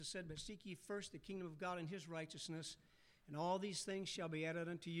said, but seek ye first the kingdom of God and his righteousness, and all these things shall be added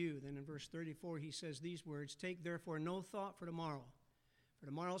unto you. Then in verse 34 he says these words, take therefore no thought for tomorrow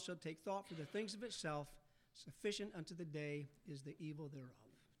shall take thought for the things of itself. Sufficient unto the day is the evil thereof.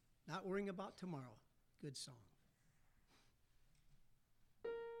 Not worrying about tomorrow. Good song.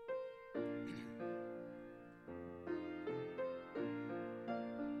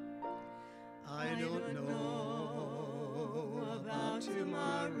 I don't know about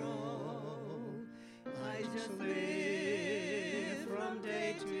tomorrow. I just live from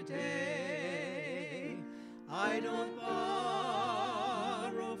day to day. I don't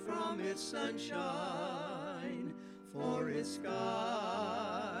borrow from its sunshine, for its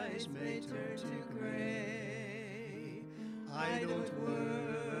skies may turn to gray. I don't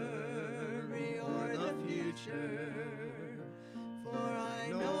worry o'er the future, for I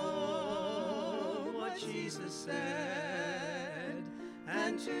know what Jesus said,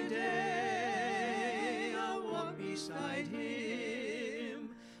 and today I'll walk beside him,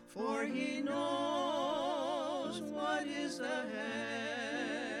 for he knows what is ahead.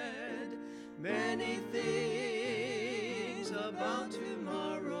 Many things about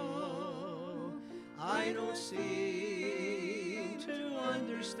tomorrow I don't seem to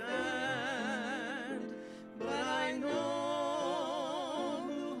understand, but I know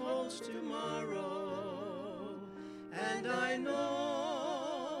who holds tomorrow, and I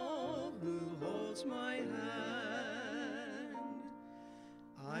know who holds my hand.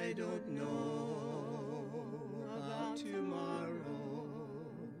 I don't know about tomorrow.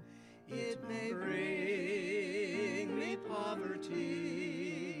 It may bring me poverty,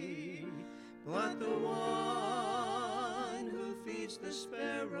 but the one who feeds the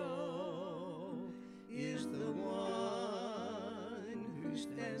sparrow is the one who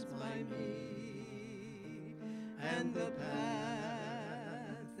stands by me. And the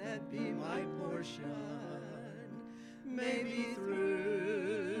path that be my portion may be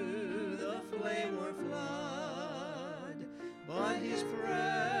through the flame or flood, but his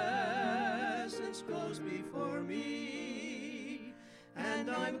presence goes before me, and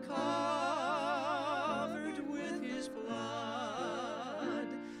I'm covered with his blood.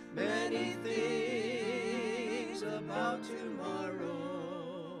 Many things about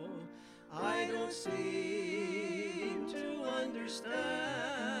tomorrow I don't seem to understand,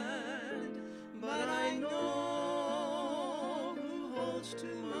 but I know who holds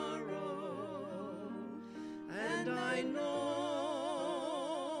tomorrow, and I know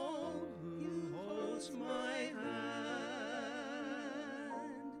who holds my hand.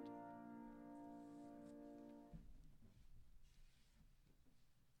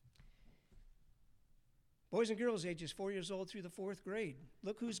 Boys and girls ages 4 years old through the 4th grade,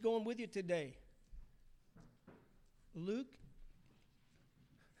 look who's going with you today. Luke?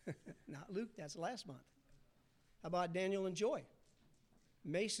 Not Luke, that's last month. How about Daniel and Joy?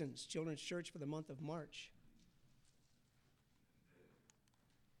 Masons, Children's Church for the month of March.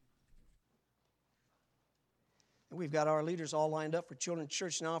 And we've got our leaders all lined up for Children's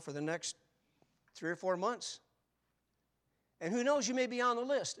Church now for the next 3 or 4 months. And who knows, you may be on the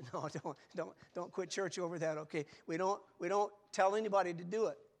list. No, don't quit church over that, okay? We don't tell anybody to do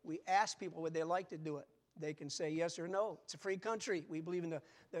it. We ask people would they like to do it. They can say yes or no. It's a free country. We believe in the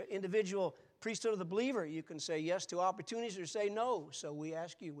individual priesthood of the believer. You can say yes to opportunities or say no. So we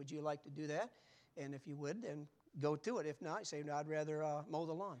ask you, would you like to do that? And if you would, then go to it. If not, say, no, I'd rather mow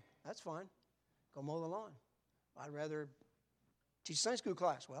the lawn. That's fine. Go mow the lawn. I'd rather teach Sunday school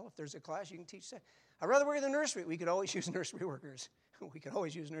class. Well, if there's a class, you can teach that. I'd rather work in the nursery. We could always use nursery workers. We could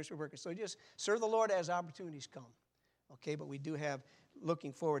always use nursery workers. So just serve the Lord as opportunities come. Okay, but we do have,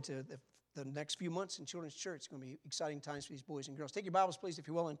 looking forward to the next few months in Children's Church. It's going to be exciting times for these boys and girls. Take your Bibles, please, if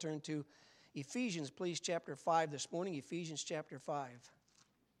you will, and turn to Ephesians, please, chapter 5 this morning. Ephesians chapter 5.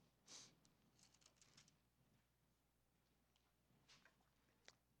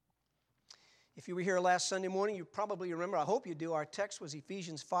 If you were here last Sunday morning, you probably remember, I hope you do, our text was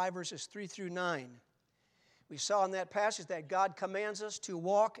Ephesians 5, verses 3 through 9. We saw in that passage that God commands us to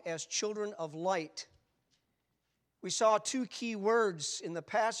walk as children of light. We saw 2 key words in the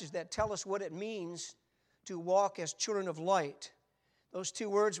passage that tell us what it means to walk as children of light. Those 2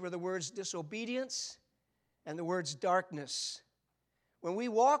 words were the words disobedience and the words darkness. When we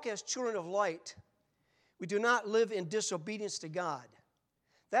walk as children of light, we do not live in disobedience to God.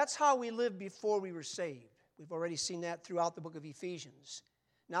 That's how we lived before we were saved. We've already seen that throughout the book of Ephesians.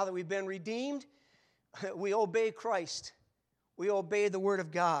 Now that we've been redeemed, we obey Christ. We obey the Word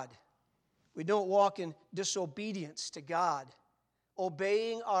of God. We don't walk in disobedience to God,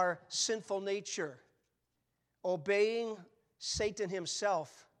 obeying our sinful nature, obeying Satan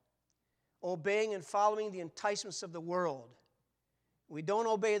himself, obeying and following the enticements of the world. We don't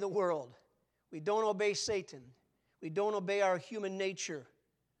obey the world. We don't obey Satan. We don't obey our human nature.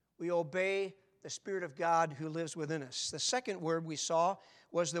 We obey the Spirit of God who lives within us. The second word we saw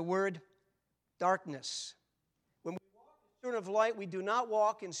was the word darkness. When we walk as children of light, we do not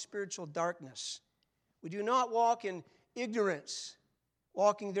walk in spiritual darkness. We do not walk in ignorance,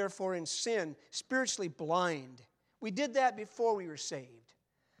 walking therefore in sin, spiritually blind. We did that before we were saved.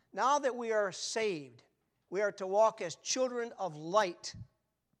 Now that we are saved, we are to walk as children of light.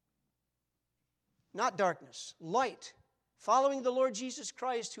 Not darkness, light. Following the Lord Jesus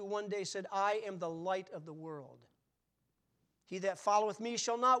Christ, who one day said, I am the light of the world. He that followeth me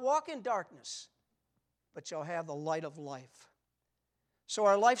shall not walk in darkness, but shall have the light of life. So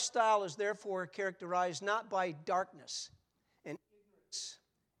our lifestyle is therefore characterized not by darkness and ignorance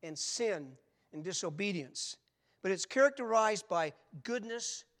and sin and disobedience, but it's characterized by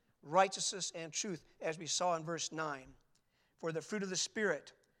goodness, righteousness, and truth, as we saw in verse 9. For the fruit of the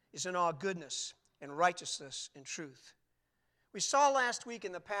Spirit is in all goodness and righteousness and truth. We saw last week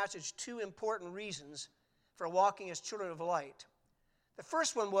in the passage two important reasons for walking as children of light. The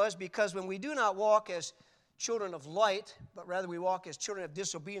first one was because when we do not walk as children of light, but rather we walk as children of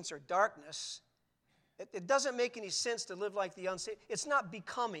disobedience or darkness, it doesn't make any sense to live like the unsaved. It's not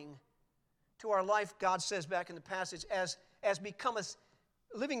becoming to our life, God says back in the passage, as becometh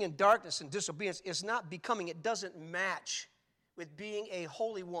living in darkness and disobedience is not becoming. It doesn't match with being a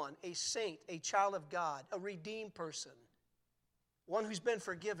holy one, a saint, a child of God, a redeemed person, one who's been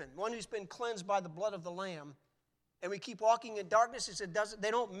forgiven, one who's been cleansed by the blood of the Lamb. And we keep walking in darkness,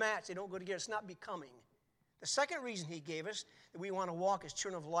 they don't match, they don't go together. It's not becoming. The second reason he gave us that we want to walk as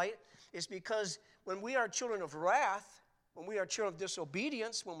children of light is because when we are children of wrath, when we are children of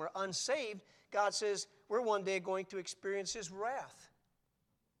disobedience, when we're unsaved, God says we're one day going to experience his wrath.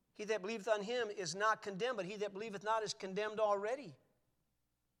 He that believeth on him is not condemned, but he that believeth not is condemned already.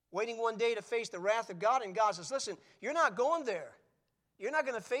 Waiting one day to face the wrath of God, and God says, listen, you're not going there. You're not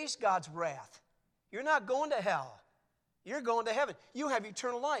going to face God's wrath. You're not going to hell. You're going to heaven. You have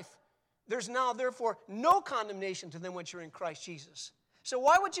eternal life. There's now, therefore, no condemnation to them which are in Christ Jesus. So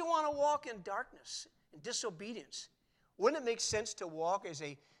why would you want to walk in darkness and disobedience? Wouldn't it make sense to walk as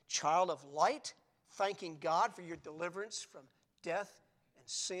a child of light, thanking God for your deliverance from death and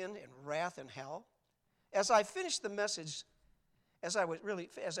sin and wrath and hell? As I finished the message, as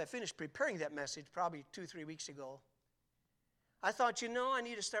I finished preparing that message probably 2-3 weeks ago, I thought, I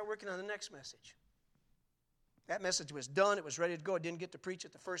need to start working on the next message. That message was done. It was ready to go. I didn't get to preach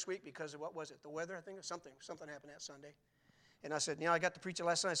it the first week because of, the weather, I think, or something happened that Sunday. And I said, I got to preach it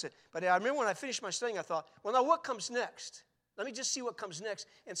last night. I said, but I remember when I finished my studying, I thought, well, now what comes next? Let me just see what comes next.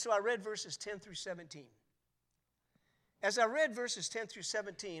 And so I read verses 10 through 17. As I read verses 10 through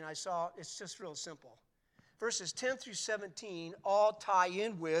 17, I saw it's just real simple. Verses 10 through 17 all tie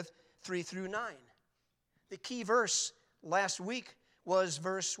in with 3 through 9. The key verse last week was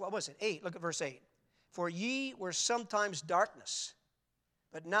verse, 8. Look at verse 8. For ye were sometimes darkness,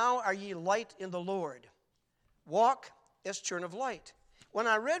 but now are ye light in the Lord. Walk as children of light. When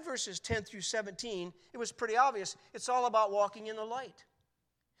I read verses 10 through 17, it was pretty obvious. It's all about walking in the light.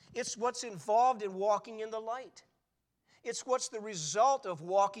 It's what's involved in walking in the light. It's what's the result of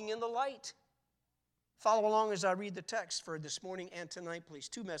walking in the light. Follow along as I read the text for this morning and tonight, please.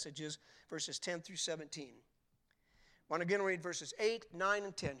 2 messages, verses 10 through 17. I want to again read verses 8, 9,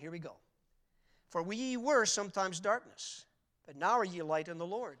 and 10. Here we go. For we were sometimes darkness, but now are ye light in the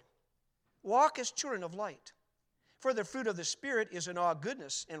Lord. Walk as children of light. For the fruit of the Spirit is in all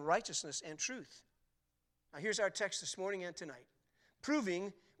goodness and righteousness and truth. Now here's our text this morning and tonight.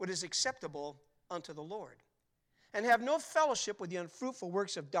 Proving what is acceptable unto the Lord. And have no fellowship with the unfruitful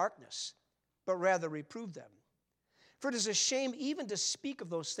works of darkness, but rather reprove them. For it is a shame even to speak of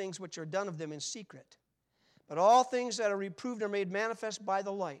those things which are done of them in secret. But all things that are reproved are made manifest by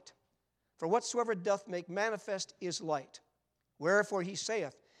the light. For whatsoever doth make manifest is light. Wherefore he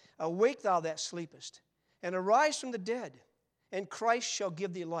saith, Awake thou that sleepest, and arise from the dead, and Christ shall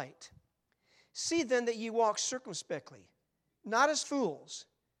give thee light. See then that ye walk circumspectly, not as fools,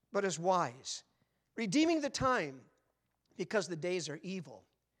 but as wise, redeeming the time, because the days are evil.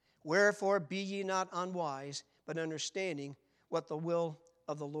 Wherefore be ye not unwise, but understanding what the will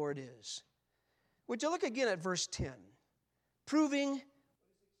of the Lord is. Would you look again at verse 10? Proving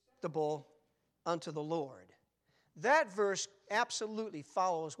acceptable unto the Lord. That verse absolutely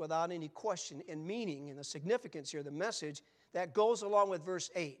follows without any question in meaning and the significance here, the message that goes along with verse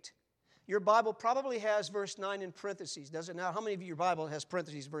 8. Your Bible probably has verse 9 in parentheses, does it not? How many of your Bible has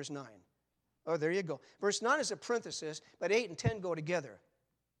parentheses, verse 9? Oh, there you go. Verse 9 is a parenthesis, but 8 and 10 go together.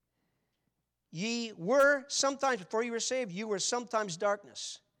 Ye were sometimes, before you were saved, you were sometimes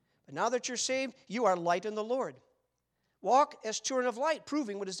darkness. But now that you're saved, you are light in the Lord. Walk as children of light,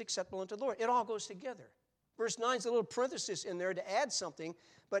 proving what is acceptable unto the Lord. It all goes together. Verse 9 is a little parenthesis in there to add something,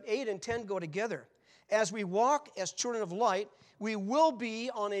 but 8 and 10 go together. As we walk as children of light, we will be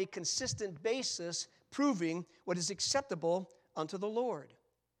on a consistent basis proving what is acceptable unto the Lord.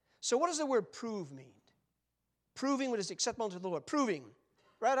 So what does the word prove mean? Proving what is acceptable unto the Lord. Proving,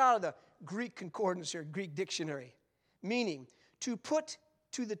 right out of the Greek concordance here, Greek dictionary, meaning to put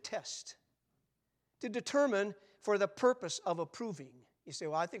to the test, to determine for the purpose of approving. You say,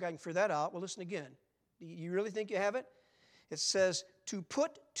 well, I think I can figure that out. Well, listen again. Do you really think you have it? It says to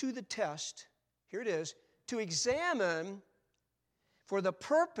put to the test, here it is, to examine for the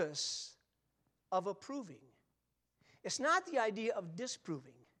purpose of approving. It's not the idea of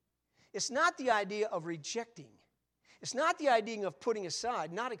disproving. It's not the idea of rejecting. It's not the idea of putting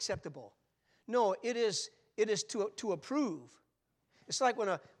aside, not acceptable. No, it is to approve. It's like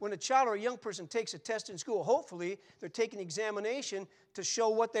when a child or a young person takes a test in school, hopefully they're taking an examination to show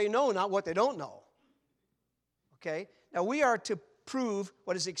what they know, not what they don't know. Okay? Now we are to prove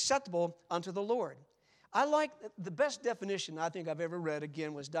what is acceptable unto the Lord. I like the best definition I think I've ever read,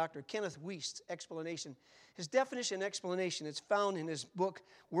 again, was Dr. Kenneth Wuest's explanation. His definition and explanation is found in his book,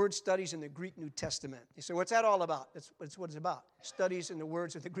 Word Studies in the Greek New Testament. You say, what's that all about? That's what it's about. Studies in the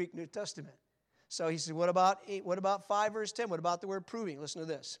words of the Greek New Testament. So he said, what about 8? What about 5 verse 10? What about the word proving? Listen to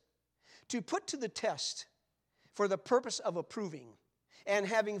this. To put to the test for the purpose of approving, and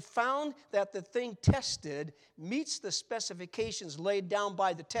having found that the thing tested meets the specifications laid down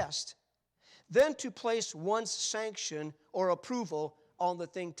by the test, then to place one's sanction or approval on the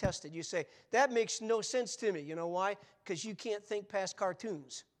thing tested. You say, that makes no sense to me. You know why? Because you can't think past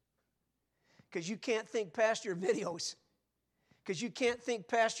cartoons. Because you can't think past your videos. Because you can't think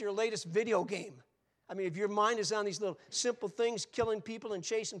past your latest video game. I mean, if your mind is on these little simple things, killing people and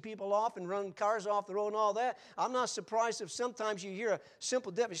chasing people off and running cars off the road and all that, I'm not surprised if sometimes you hear a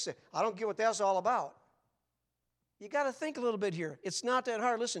simple definition, you say, I don't get what that's all about. You got to think a little bit here. It's not that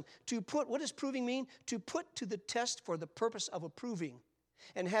hard. Listen, what does proving mean? To put to the test for the purpose of approving.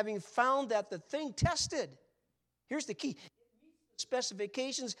 And having found that the thing tested, here's the key,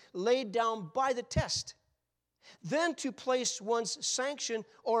 specifications laid down by the test. Then to place one's sanction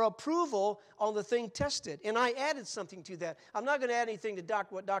or approval on the thing tested. And I added something to that. I'm not going to add anything to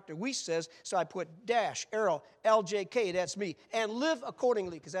what Dr. Wuest says, so I put dash, arrow, LJK, that's me, and live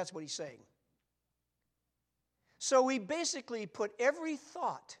accordingly, because that's what he's saying. So we basically put every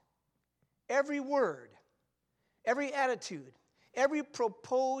thought, every word, every attitude, every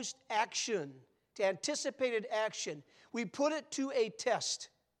proposed action, to anticipated action, we put it to a test.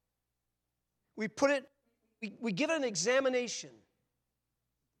 We give it an examination.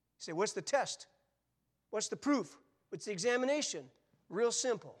 You say, what's the test? What's the proof? What's the examination? Real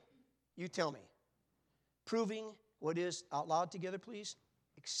simple. You tell me. Proving what is, out loud together please,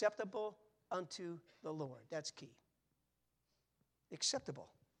 acceptable unto the Lord. That's key. Acceptable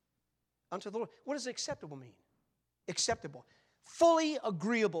unto the Lord. What does acceptable mean? Acceptable. Fully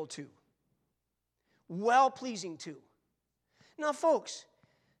agreeable to. Well-pleasing to. Now, folks,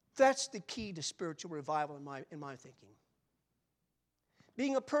 that's the key to spiritual revival in my thinking.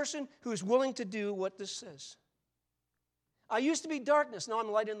 Being a person who is willing to do what this says. I used to be darkness, now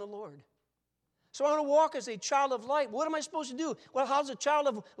I'm light in the Lord. So I want to walk as a child of light. What am I supposed to do? Well, how does a child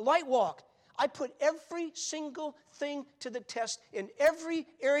of light walk? I put every single thing to the test in every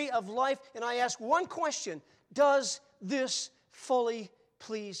area of life, and I ask one question: does this fully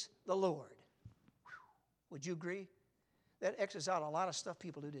please the Lord? Would you agree? That X's out a lot of stuff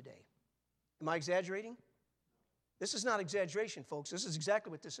people do today. Am I exaggerating? This is not exaggeration, folks. This is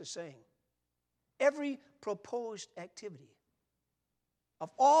exactly what this is saying. Every proposed activity of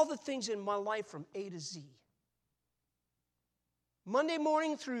all the things in my life from A to Z, Monday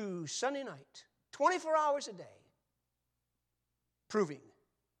morning through Sunday night, 24 hours a day, proving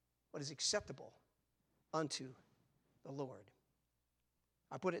what is acceptable unto the Lord.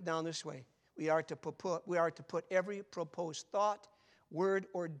 I put it down this way. We are to put every proposed thought, word,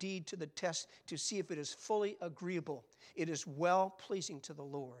 or deed to the test to see if it is fully agreeable. It is well-pleasing to the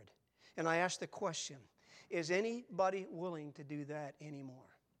Lord. And I ask the question, is anybody willing to do that anymore?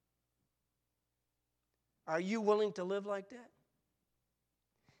 Are you willing to live like that?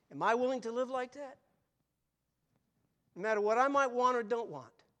 Am I willing to live like that? No matter what I might want or don't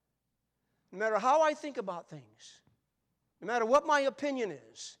want, no matter how I think about things, no matter what my opinion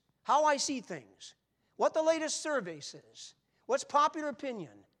is, how I see things, what the latest survey says, what's popular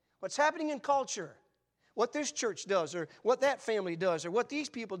opinion, what's happening in culture, what this church does, or what that family does, or what these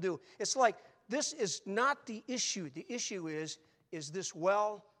people do. It's like this is not the issue. The issue is this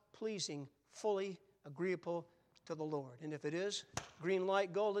well-pleasing, fully agreeable to the Lord? And if it is, green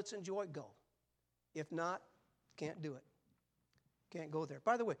light, go, let's enjoy it, go. If not, can't do it. Can't go there.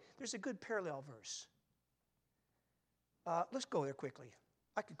 By the way, there's a good parallel verse. Let's go there quickly.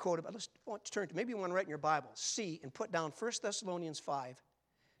 I could quote it, but let's turn to, maybe you want to write in your Bible, see, and put down 1 Thessalonians 5,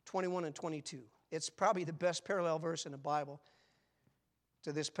 21 and 22. It's probably the best parallel verse in the Bible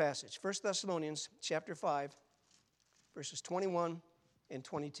to this passage. 1 Thessalonians chapter 5, verses 21 and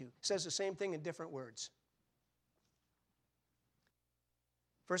 22. It says the same thing in different words.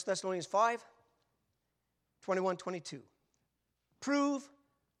 1 Thessalonians 5, 21, 22. Prove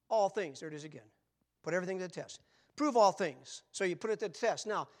all things. There it is again. Put everything to the test. Prove all things. So you put it to the test.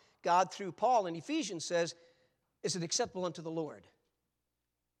 Now, God through Paul in Ephesians says, is it acceptable unto the Lord?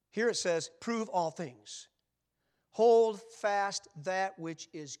 Here it says, prove all things. Hold fast that which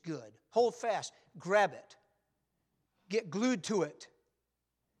is good. Hold fast. Grab it. Get glued to it.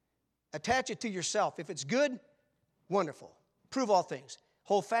 Attach it to yourself. If it's good, wonderful. Prove all things.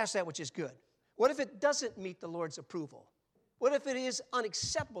 Hold fast that which is good. What if it doesn't meet the Lord's approval? What if it is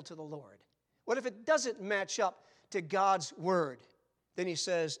unacceptable to the Lord? What if it doesn't match up to God's word? Then he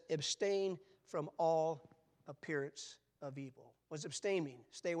says, abstain from all appearance of evil. What does abstain mean?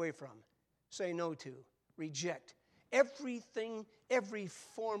 Stay away from, say no to, reject. Everything, every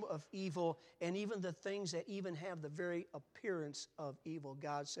form of evil, and even the things that even have the very appearance of evil,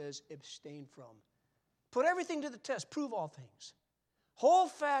 God says, abstain from. Put everything to the test. Prove all things.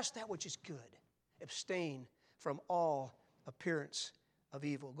 Hold fast that which is good. Abstain from all appearance of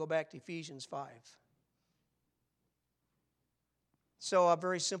evil. Go back to Ephesians 5. So a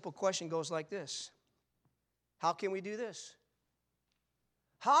very simple question goes like this. How can we do this?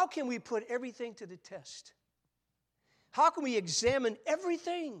 How can we put everything to the test? How can we examine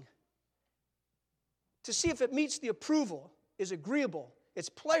everything to see if it meets the approval, is agreeable, it's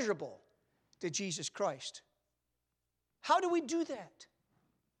pleasurable to Jesus Christ? How do we do that?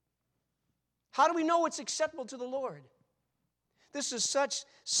 How do we know it's acceptable to the Lord? This is such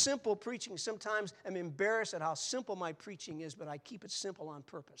simple preaching. Sometimes I'm embarrassed at how simple my preaching is, but I keep it simple on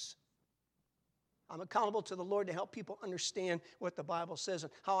purpose. I'm accountable to the Lord to help people understand what the Bible says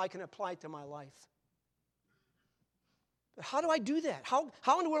and how I can apply it to my life. But how do I do that? How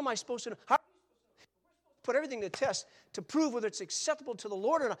in the world am I supposed to know? How put everything to the test to prove whether it's acceptable to the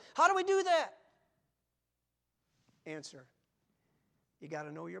Lord or not? How do we do that? Answer. You got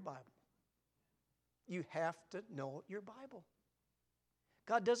to know your Bible. You have to know your Bible.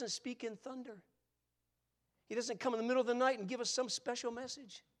 God doesn't speak in thunder. He doesn't come in the middle of the night and give us some special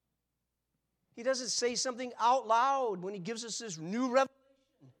message. He doesn't say something out loud when he gives us this new revelation.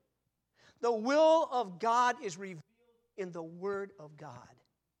 The will of God is revealed in the Word of God.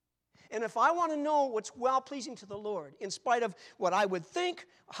 And if I want to know what's well-pleasing to the Lord, in spite of what I would think,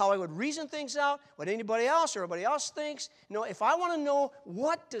 how I would reason things out, what anybody else or everybody else thinks, if I want to know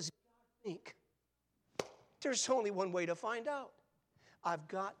what does God think, there's only one way to find out. I've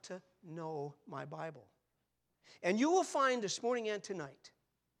got to know my Bible. And you will find this morning and tonight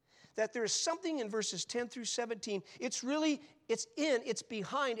that there's something in verses 10 through 17. It's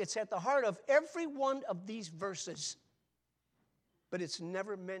behind, it's at the heart of every one of these verses. But it's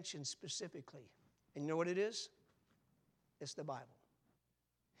never mentioned specifically. And you know what it is? It's the Bible.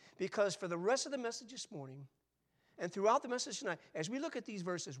 Because for the rest of the message this morning, and throughout the message tonight, as we look at these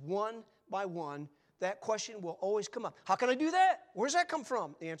verses one by one, that question will always come up. How can I do that? Where does that come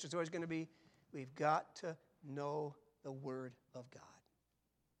from? The answer is always going to be, we've got to know the Word of God.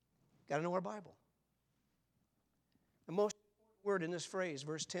 Got to know our Bible. The most important word in this phrase,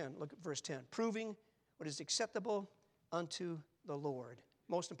 verse 10, look at verse 10. Proving what is acceptable unto the Lord.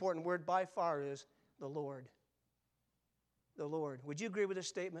 Most important word by far is the Lord. The Lord. Would you agree with this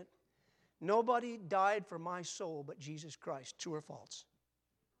statement? Nobody died for my soul but Jesus Christ. True or false?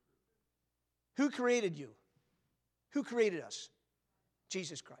 Who created you? Who created us?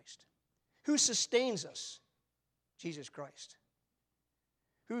 Jesus Christ. Who sustains us? Jesus Christ.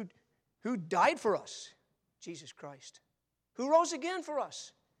 Who died for us? Jesus Christ. Who rose again for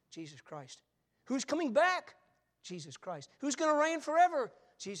us? Jesus Christ. Who's coming back? Jesus Christ. Who's going to reign forever?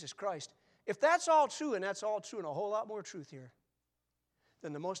 Jesus Christ. If that's all true, and that's all true and a whole lot more truth here,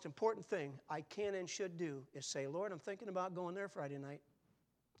 then the most important thing I can and should do is say, Lord, I'm thinking about going there Friday night.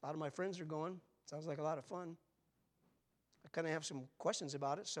 A lot of my friends are going. Sounds like a lot of fun. I kind of have some questions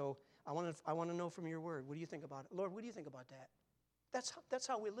about it, so I want to know from your word. What do you think about it? Lord, what do you think about that? That's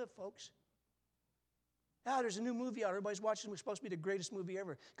how we live, folks. There's a new movie out. Everybody's watching. It's supposed to be the greatest movie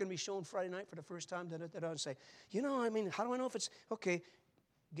ever. It's going to be shown Friday night for the first time. That I would say, how do I know if it's okay?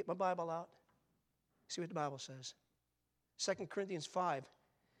 Get my Bible out. See what the Bible says. 2 Corinthians 5,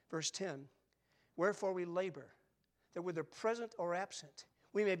 verse 10. Wherefore we labor, that whether present or absent,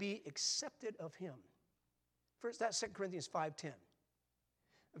 we may be accepted of him. First, that's 2 Corinthians 5:10.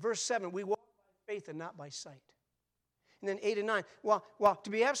 Verse 7, we walk by faith and not by sight. And then 8 and 9, well, to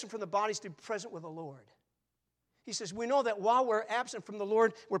be absent from the body is to be present with the Lord. He says, we know that while we're absent from the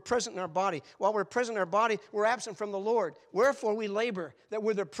Lord, we're present in our body. While we're present in our body, we're absent from the Lord. Wherefore we labor, that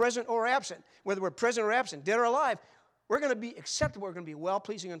whether present or absent, whether we're present or absent, dead or alive, we're going to be acceptable, we're going to be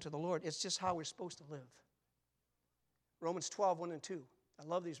well-pleasing unto the Lord. It's just how we're supposed to live. Romans 12, 1 and 2. I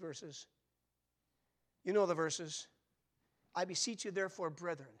love these verses. You know the verses. I beseech you, therefore,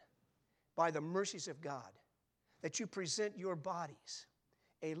 brethren, by the mercies of God, that you present your bodies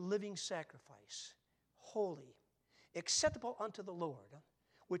a living sacrifice, holy, acceptable unto the Lord,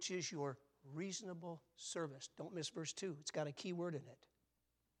 which is your reasonable service. Don't miss verse 2. It's got a key word in it.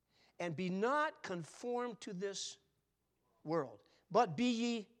 And be not conformed to this world, but be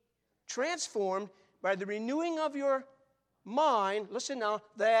ye transformed by the renewing of your mind, listen now,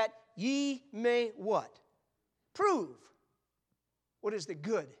 that ye may what? Prove what is the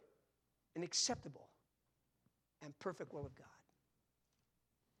good and acceptable and perfect will of God.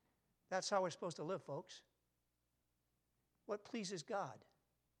 That's how we're supposed to live, folks. What pleases God?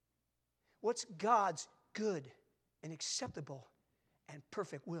 What's God's good and acceptable and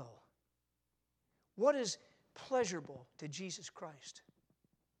perfect will? What is pleasurable to Jesus Christ?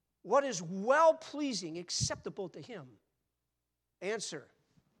 What is well-pleasing, acceptable to him? Answer.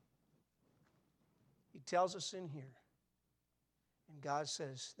 He tells us in here. And God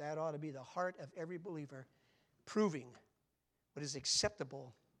says that ought to be the heart of every believer, proving what is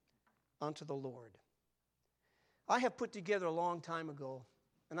acceptable unto the Lord. I have put together a long time ago,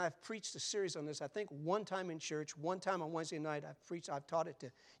 and I've preached a series on this, I think one time in church, one time on Wednesday night. I've taught it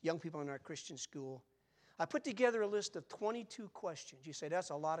to young people in our Christian school. I put together a list of 22 questions. You say, that's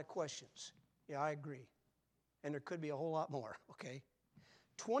a lot of questions. Yeah, I agree. And there could be a whole lot more, okay?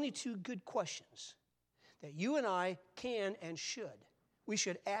 22 good questions that you and I can and we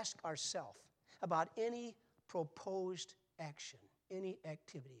should ask ourselves about any proposed action, any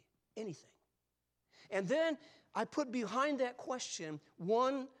activity, anything. And then I put behind that question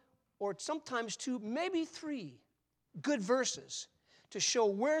one or sometimes two, maybe three good verses to show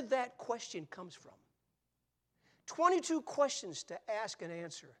where that question comes from. 22 questions to ask and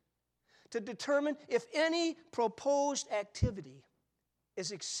answer to determine if any proposed activity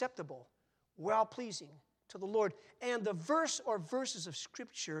is acceptable, well-pleasing to the Lord, and the verse or verses of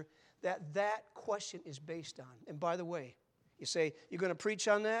Scripture that question is based on. And by the way, you say, you're going to preach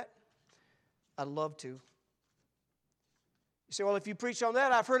on that? I'd love to. You say, well, if you preach on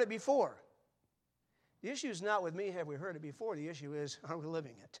that, I've heard it before. The issue is not with me, have we heard it before? The issue is, are we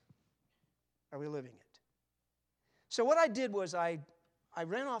living it? Are we living it? So what I did was I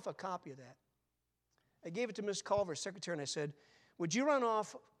ran off a copy of that. I gave it to Ms. Culver, secretary, and I said, would you run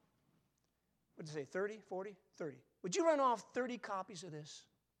off, what did I say, 30, 40, 30? Would you run off 30 copies of this?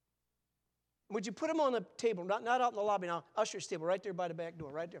 Would you put them on the table, not out in the lobby now, usher's table, right there by the back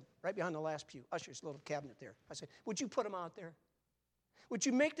door, right there, right behind the last pew, usher's little cabinet there. I said, would you put them out there? Would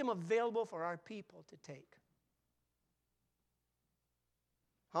you make them available for our people to take?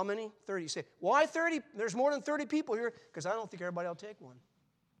 How many? 30. You say, why 30? There's more than 30 people here, because I don't think everybody will take one.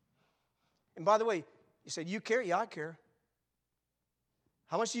 And by the way, you said, you care? Yeah, I care.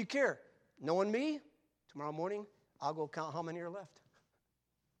 How much do you care? Knowing me, tomorrow morning, I'll go count how many are left.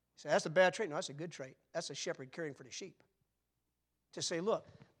 You say, that's a bad trait. No, that's a good trait. That's a shepherd caring for the sheep. To say, look,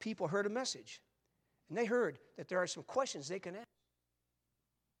 people heard a message, and they heard that there are some questions they can ask.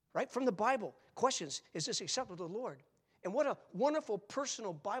 Right? From the Bible, questions, is this acceptable to the Lord? And what a wonderful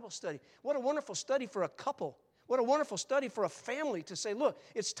personal Bible study. What a wonderful study for a couple. What a wonderful study for a family to say, look,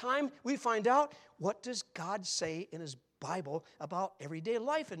 it's time we find out what does God say in His Bible about everyday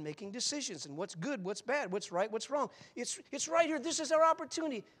life and making decisions and what's good, what's bad, what's right, what's wrong. It's right here. This is our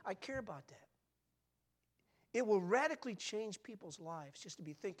opportunity. I care about that. It will radically change people's lives just to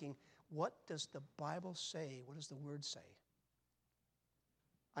be thinking, what does the Bible say? What does the Word say?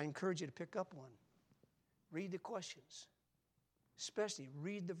 I encourage you to pick up one. Read the questions. Especially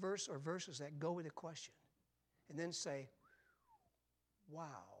read the verse or verses that go with the question. And then say,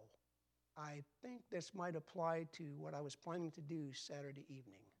 wow, I think this might apply to what I was planning to do Saturday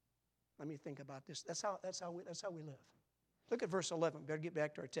evening. Let me think about this. That's how we live. Look at verse 11. Better get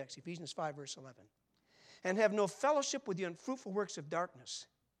back to our text. Ephesians 5, verse 11. And have no fellowship with the unfruitful works of darkness,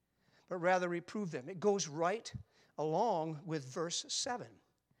 but rather reprove them. It goes right along with verse 7.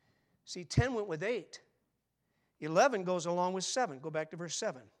 See, 10 went with 8. 11 goes along with 7. Go back to verse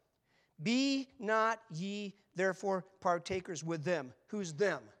 7. Be not ye therefore partakers with them. Who's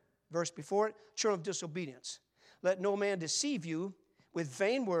them? Verse before it, children of disobedience. Let no man deceive you with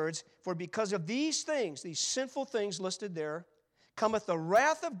vain words, for because of these things, these sinful things listed there, cometh the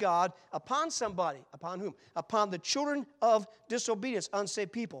wrath of God upon somebody. Upon whom? Upon the children of disobedience,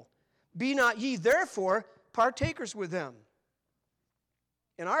 unsaved people. Be not ye therefore partakers with them.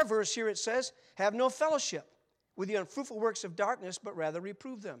 In our verse here it says, have no fellowship with the unfruitful works of darkness, but rather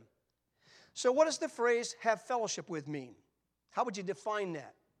reprove them. So what does the phrase have fellowship with mean? How would you define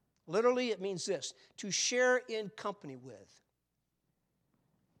that? Literally it means this: to share in company with,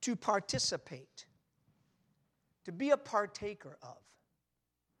 to participate, to be a partaker of.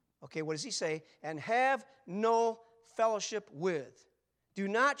 Okay, what does he say? And have no fellowship with. Do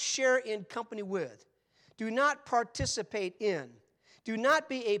not share in company with. Do not participate in. Do not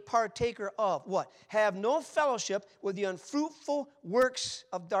be a partaker of what? Have no fellowship with the unfruitful works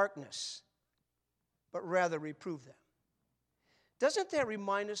of darkness, but rather reprove them. Doesn't that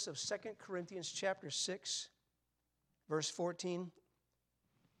remind us of 2 Corinthians chapter 6, verse 14?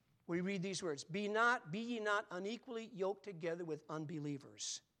 We read these words, Be ye not unequally yoked together with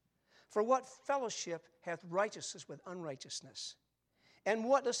unbelievers. For what fellowship hath righteousness with unrighteousness? And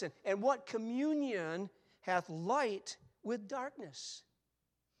what communion hath light with darkness?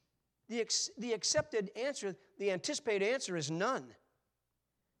 The accepted answer, the anticipated answer is none.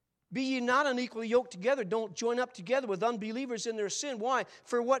 Be ye not unequally yoked together. Don't join up together with unbelievers in their sin. Why?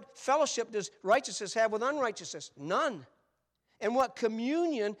 For what fellowship does righteousness have with unrighteousness? None. And what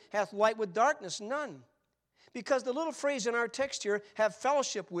communion hath light with darkness? None. Because the little phrase in our text here, have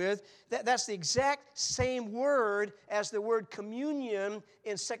fellowship with, that's the exact same word as the word communion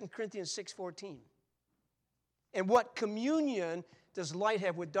in 2 Corinthians 6:14. And what communion does light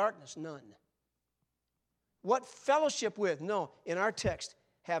have with darkness? None. What fellowship with? No, in our text,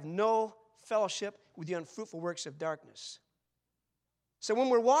 have no fellowship with the unfruitful works of darkness. So when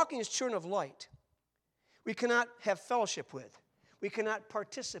we're walking as children of light, we cannot have fellowship with, we cannot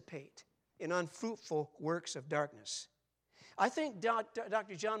participate in unfruitful works of darkness. I think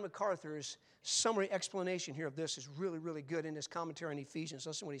Dr. John MacArthur's summary explanation here of this is really, really good in his commentary on Ephesians.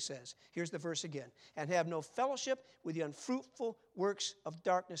 Listen to what he says. Here's the verse again. And have no fellowship with the unfruitful works of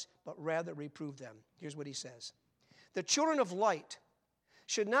darkness, but rather reprove them. Here's what he says. The children of light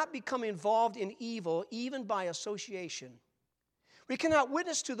should not become involved in evil even by association. We cannot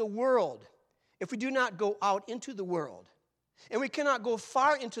witness to the world if we do not go out into the world. And we cannot go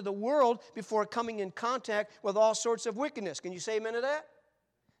far into the world before coming in contact with all sorts of wickedness. Can you say amen to that?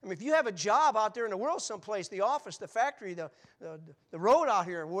 I mean, if you have a job out there in the world someplace, the office, the factory, the road out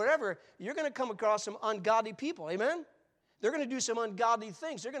here, wherever, you're going to come across some ungodly people. Amen? They're going to do some ungodly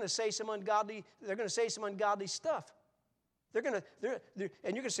things. They're going to say some ungodly stuff. And you're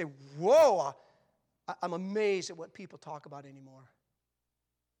going to say, whoa, I'm amazed at what people talk about anymore.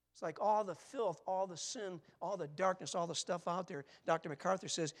 It's like all the filth, all the sin, all the darkness, all the stuff out there. Dr. MacArthur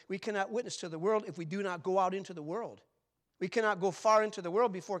says we cannot witness to the world if we do not go out into the world. We cannot go far into the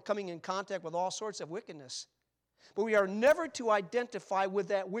world before coming in contact with all sorts of wickedness. But we are never to identify with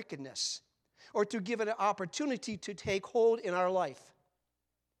that wickedness or to give it an opportunity to take hold in our life.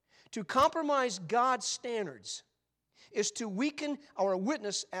 To compromise God's standards is to weaken our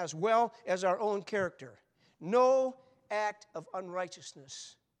witness as well as our own character. No act of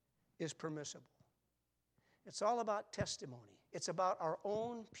unrighteousness is permissible. It's all about testimony. It's about our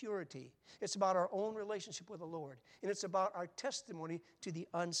own purity. It's about our own relationship with the Lord. And it's about our testimony to the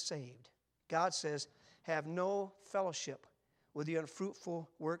unsaved. God says, have no fellowship with the unfruitful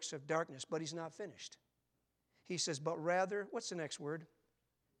works of darkness. But he's not finished. He says, but rather, what's the next word?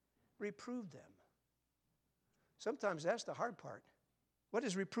 Reprove them. Sometimes that's the hard part. What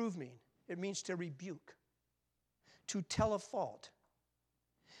does reprove mean? It means to rebuke, to tell a fault,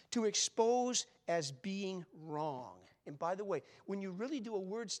 to expose as being wrong. And by the way, when you really do a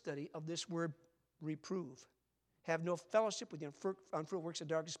word study of this word reprove, have no fellowship with the unfruitful works of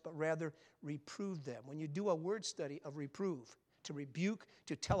darkness, but rather reprove them. When you do a word study of reprove, to rebuke,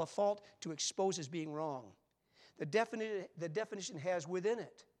 to tell a fault, to expose as being wrong, the definition has within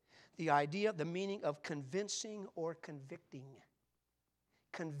it the idea, the meaning of convincing or convicting.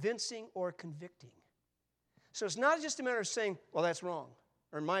 Convincing or convicting. So it's not just a matter of saying, well, that's wrong.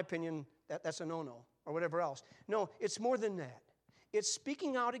 Or in my opinion, that's a no-no, or whatever else. No, it's more than that. It's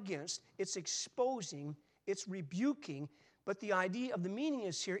speaking out against, it's exposing, it's rebuking, but the idea of the meaning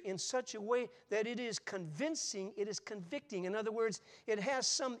is here in such a way that it is convincing, it is convicting. In other words, it has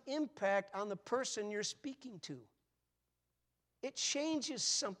some impact on the person you're speaking to. It changes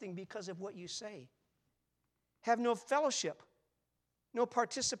something because of what you say. Have no fellowship no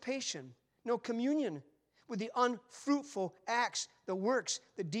participation, no communion with the unfruitful acts, the works,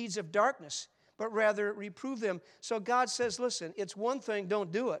 the deeds of darkness, but rather reprove them. So God says, listen, it's one thing,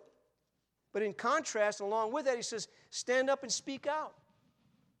 don't do it. But in contrast, along with that, he says, stand up and speak out.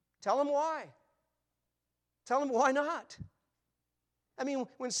 Tell them why. Tell them why not. I mean,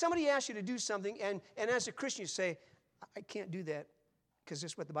 when somebody asks you to do something, and as a Christian you say, I can't do that because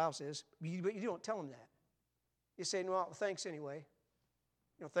this is what the Bible says, but you don't tell them that. You say, well, thanks anyway.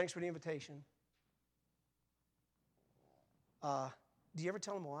 Thanks for the invitation. Do you ever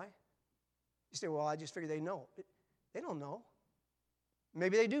tell them why? You say, well, I just figured they know. They don't know.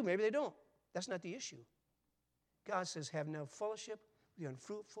 Maybe they do, maybe they don't. That's not the issue. God says, have no fellowship with the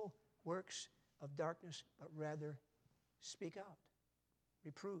unfruitful works of darkness, but rather speak out,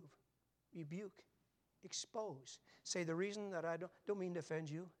 reprove, rebuke, expose. Say, the reason that I don't mean to offend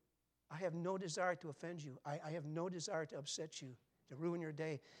you, I have no desire to offend you. I have no desire to upset you, to ruin your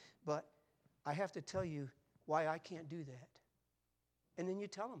day. But I have to tell you why I can't do that. And then you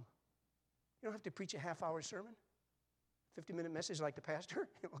tell them. You don't have to preach a half-hour sermon, 50-minute message like the pastor,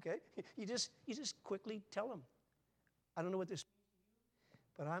 okay? You just quickly tell them. I don't know what this means,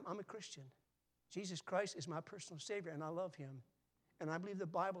 but I'm a Christian. Jesus Christ is my personal Savior, and I love Him. And I believe the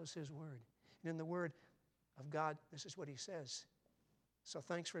Bible is His Word. And in the Word of God, this is what He says. So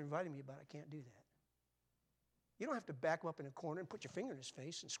thanks for inviting me, but I can't do that. You don't have to back him up in a corner and put your finger in his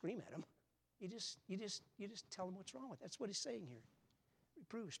face and scream at him. You just tell him what's wrong with it. That's what he's saying here.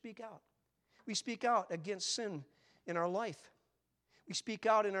 Reprove, speak out. We speak out against sin in our life. We speak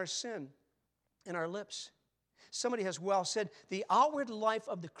out in our sin, in our lips. Somebody has well said, the outward life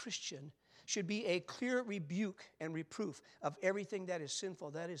of the Christian should be a clear rebuke and reproof of everything that is sinful.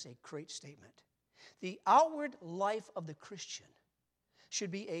 That is a great statement. The outward life of the Christian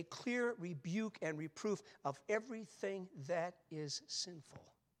should be a clear rebuke and reproof of everything that is sinful.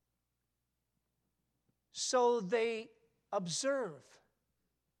 So they observe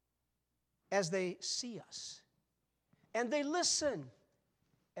as they see us. And they listen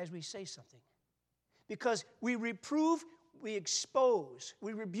as we say something. Because we reprove, we expose,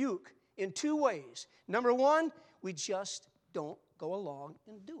 we rebuke in two ways. Number one, we just don't go along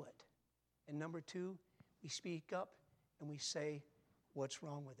and do it. And number two, we speak up and we say what's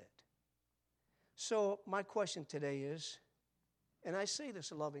wrong with it. So my question today is, and I say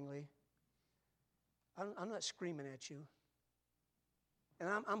this lovingly, I'm not screaming at you, and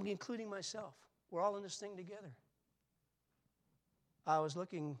I'm including myself. We're all in this thing together. I was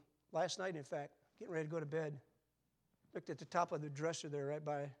looking last night, in fact, getting ready to go to bed. Looked at the top of the dresser there, right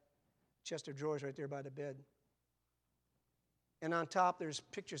by chest of drawers right there by the bed. And on top, there's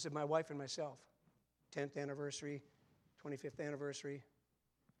pictures of my wife and myself. 10th anniversary, 25th anniversary,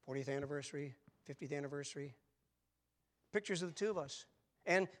 40th anniversary, 50th anniversary. Pictures of the two of us.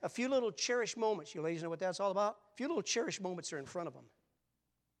 And a few little cherished moments. You ladies know what that's all about? A few little cherished moments are in front of them.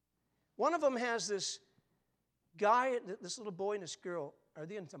 One of them has this guy, this little boy and this girl. Are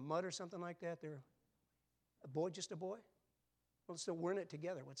they in some mud or something like that? They're a boy, just a boy? Well, so we're in it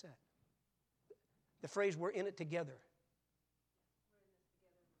together. What's that? The phrase, we're in it together.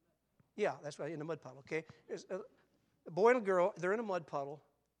 Yeah, that's right, in a mud puddle, okay? There's a boy and a girl, they're in a mud puddle,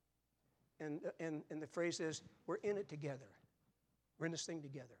 and the phrase is, we're in it together. We're in this thing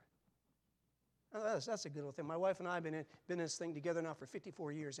together. Now, that's a good little thing. My wife and I have been in this thing together now for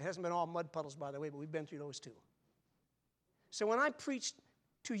 54 years. It hasn't been all mud puddles, by the way, but we've been through those too. So when I preach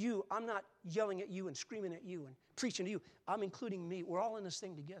to you, I'm not yelling at you and screaming at you and preaching to you. I'm including me. We're all in this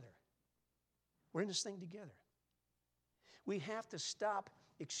thing together. We're in this thing together. We have to stop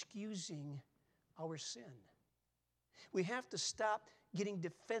excusing our sin. We have to stop getting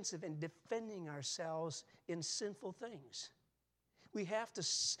defensive and defending ourselves in sinful things. We have to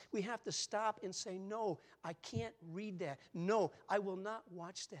stop and say, no, I can't read that. No, I will not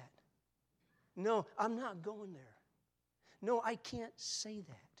watch that. No, I'm not going there. No, I can't say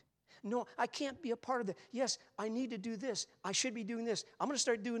that. No, I can't be a part of that. Yes, I need to do this. I should be doing this. I'm going to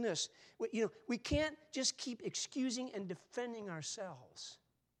start doing this. We can't just keep excusing and defending ourselves.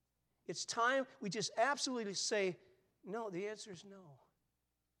 It's time we just absolutely say, no, the answer is no.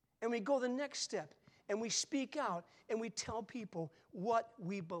 And we go the next step, and we speak out, and we tell people what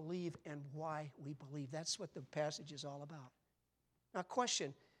we believe and why we believe. That's what the passage is all about. Now,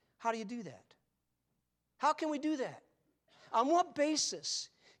 question, how do you do that? How can we do that? On what basis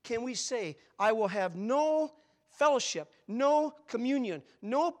can we say, I will have no fellowship, no communion,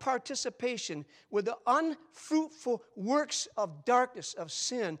 no participation with the unfruitful works of darkness, of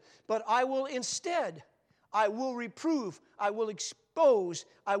sin, but I will instead, I will reprove, I will expose,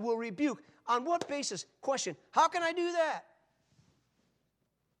 I will rebuke. On what basis? Question, how can I do that?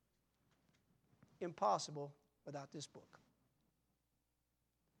 impossible without this book.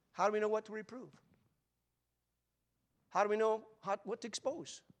 How do we know what to reprove? How do we know what to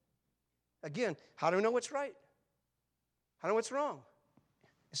expose? Again, how do we know what's right? How do we know what's wrong?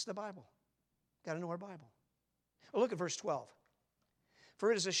 It's the Bible. Got to know our Bible. Well, look at verse 12.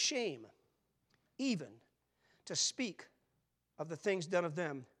 For it is a shame even to speak of the things done of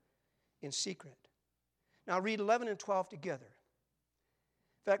them in secret. Now read 11 and 12 together.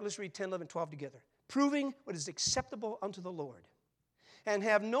 In fact, let's read 10, 11, 12 together. Proving what is acceptable unto the Lord, and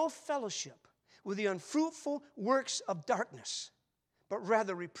have no fellowship with the unfruitful works of darkness, but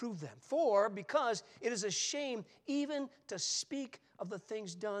rather reprove them. Because it is a shame even to speak of the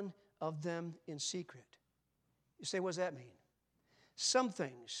things done of them in secret. You say, what does that mean? Some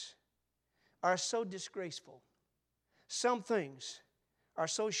things are so disgraceful, some things are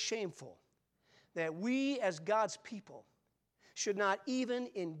so shameful, that we as God's people should not even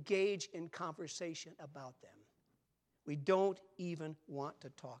engage in conversation about them. We don't even want to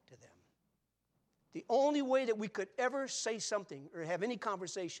talk to them. The only way that we could ever say something or have any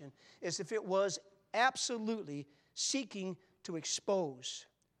conversation is if it was absolutely seeking to expose,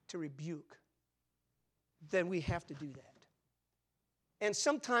 to rebuke. Then we have to do that. And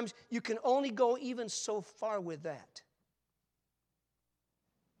sometimes you can only go even so far with that.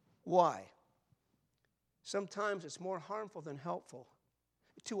 Why? Sometimes it's more harmful than helpful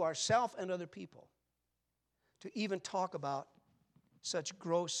to ourselves and other people to even talk about such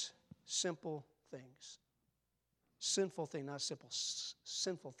gross, simple things. Sinful things, not simple,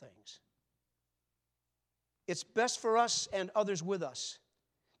 sinful things. It's best for us and others with us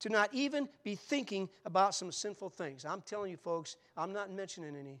to not even be thinking about some sinful things. I'm telling you, folks, I'm not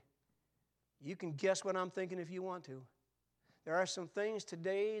mentioning any. You can guess what I'm thinking if you want to. There are some things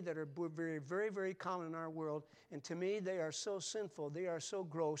today that are very, very, very common in our world, and to me, they are so sinful, they are so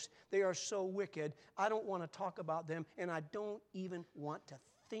gross, they are so wicked, I don't want to talk about them, and I don't even want to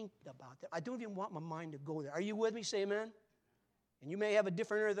think about them. I don't even want my mind to go there. Are you with me? Say amen. And you may have a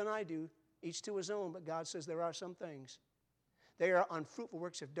different error than I do, each to his own, but God says there are some things. They are unfruitful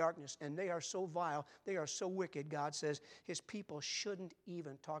works of darkness, and they are so vile, they are so wicked, God says his people shouldn't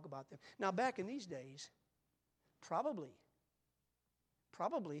even talk about them. Now, back in these days, probably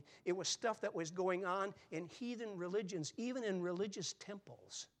it was stuff that was going on in heathen religions, even in religious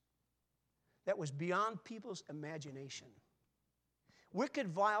temples, that was beyond people's imagination. Wicked,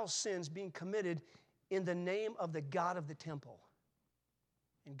 vile sins being committed in the name of the God of the temple.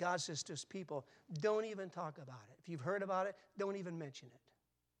 And God says to his people, don't even talk about it. If you've heard about it, don't even mention it.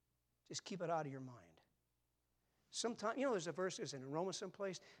 Just keep it out of your mind. Sometimes, there's a verse, there's in Romans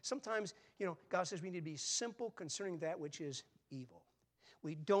someplace. Sometimes, God says we need to be simple concerning that which is evil.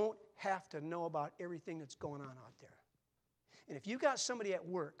 We don't have to know about everything that's going on out there. And if you've got somebody at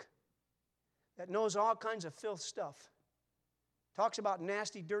work that knows all kinds of filth stuff, talks about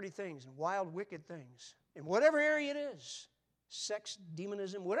nasty, dirty things and wild, wicked things, in whatever area it is, sex,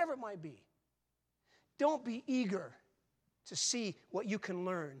 demonism, whatever it might be, don't be eager to see what you can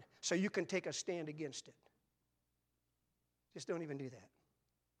learn so you can take a stand against it. Just don't even do that.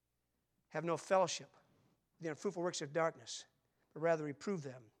 Have no fellowship with the unfruitful works of darkness, but rather reprove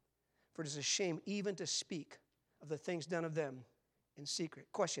them. For it is a shame even to speak of the things done of them in secret.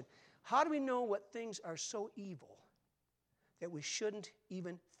 Question, how do we know what things are so evil that we shouldn't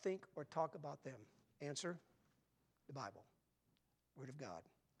even think or talk about them? Answer, the Bible, Word of God.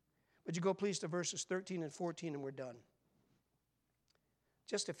 Would you go please to verses 13 and 14 and we're done.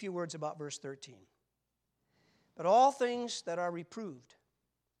 Just a few words about verse 13. But all things that are reproved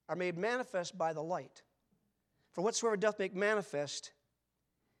are made manifest by the light. For whatsoever doth make manifest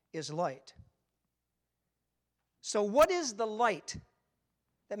is light. So what is the light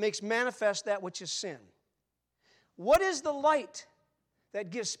that makes manifest that which is sin? What is the light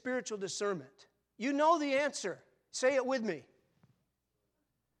that gives spiritual discernment? You know the answer. Say it with me.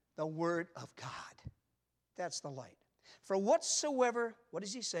 The Word of God. That's the light. For whatsoever, what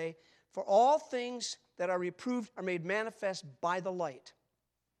does he say? For all things that are reproved are made manifest by the light.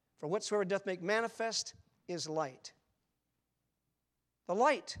 For whatsoever doth make manifest is light. The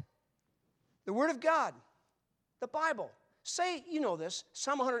light. The Word of God. The Bible. Say, you know this,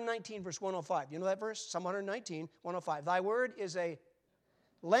 Psalm 119, verse 105. You know that verse? Psalm 119, 105. Thy word is a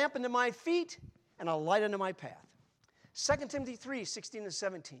lamp unto my feet and a light unto my path. 2 Timothy 3, 16 and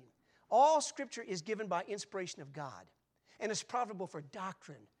 17. All Scripture is given by inspiration of God and is profitable for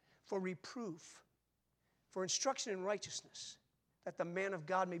doctrine, for reproof, for instruction in righteousness, that the man of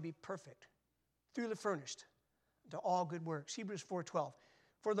God may be perfect, thoroughly furnished to all good works. Hebrews 4:12.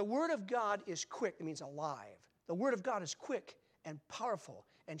 For the word of God is quick, it means alive. The word of God is quick and powerful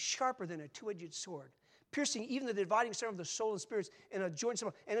and sharper than a two-edged sword, piercing even the dividing center of the soul and spirits and a joint,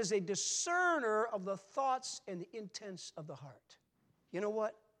 and is a discerner of the thoughts and the intents of the heart. You know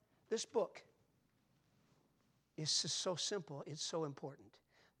what? This book is just so simple. It's so important.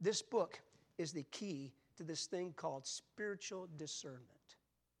 This book is the key to this thing called spiritual discernment.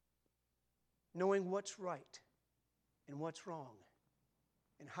 Knowing what's right and what's wrong.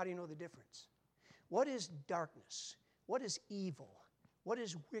 And how do you know the difference? What is darkness? What is evil? What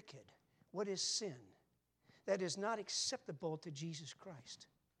is wicked? What is sin? That is not acceptable to Jesus Christ.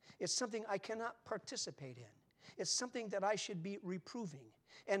 It's something I cannot participate in. It's something that I should be reproving.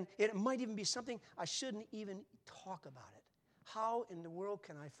 And it might even be something I shouldn't even talk about it. How in the world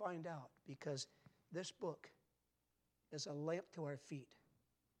can I find out? Because this book is a lamp to our feet.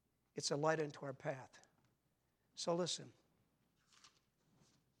 It's a light unto our path. So listen.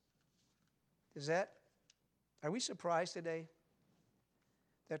 Are we surprised today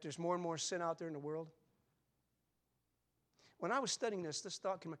that there's more and more sin out there in the world? When I was studying this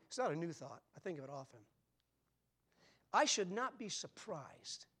thought came up. It's not a new thought. I think of it often. I should not be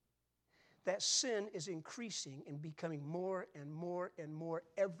surprised that sin is increasing and becoming more and more and more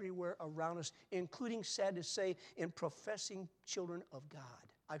everywhere around us, including, sad to say, in professing children of God.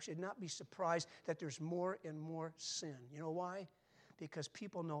 I should not be surprised that there's more and more sin. You know why? Because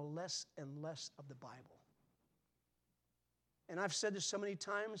people know less and less of the Bible. And I've said this so many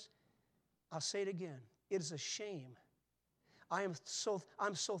times, I'll say it again. It is a shame. I'm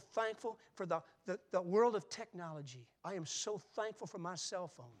so thankful for the world of technology. I am so thankful for my cell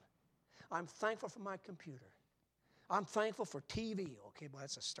phone. I'm thankful for my computer. I'm thankful for TV. Okay, well,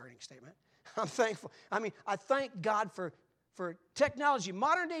 that's a starting statement. I'm thankful. I thank God for technology,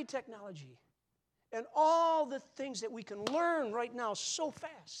 modern day technology, and all the things that we can learn right now so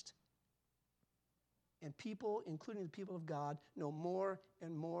fast. And people, including the people of God, know more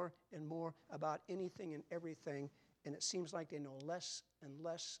and more and more about anything and everything, and it seems like they know less and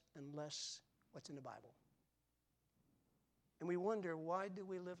less and less what's in the Bible. And we wonder, why do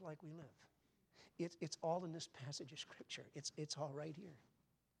we live like we live? It's all in this passage of Scripture. It's all right here.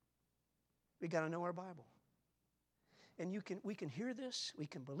 We got to know our Bible. And we can hear this, we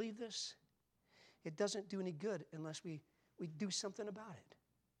can believe this. It doesn't do any good unless we do something about it.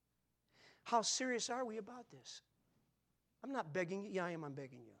 How serious are we about this? I'm not begging you. Yeah, I am. I'm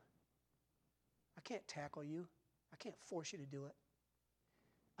begging you. I can't tackle you. I can't force you to do it.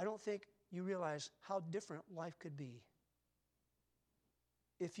 I don't think you realize how different life could be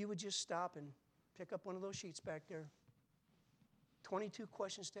if you would just stop and pick up one of those sheets back there. 22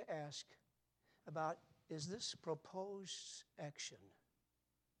 questions to ask about, is this proposed action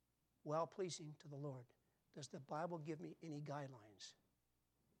well-pleasing to the Lord? Does the Bible give me any guidelines?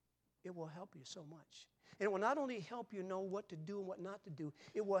 It will help you so much. And it will not only help you know what to do and what not to do,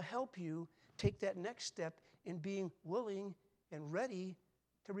 it will help you take that next step in being willing and ready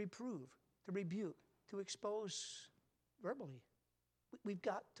to reprove, to rebuke, to expose verbally. We've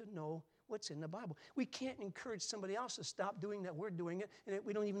got to know what's in the Bible. We can't encourage somebody else to stop doing that. We're doing it, and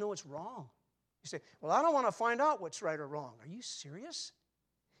we don't even know what's wrong. You say, well, I don't want to find out what's right or wrong. Are you serious?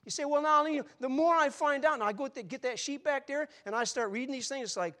 You say, well, now, the more I find out, and I go get that sheet back there, and I start reading these things,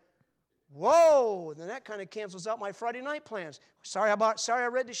 it's like, whoa, and then that kind of cancels out my Friday night plans. Sorry I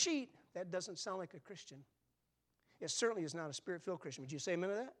read the sheet. That doesn't sound like a Christian. It certainly is not a Spirit-filled Christian. Would you say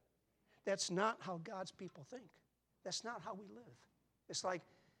amen to that? That's not how God's people think. That's not how we live. It's like,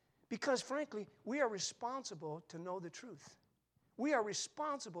 because frankly, we are responsible to know the truth. We are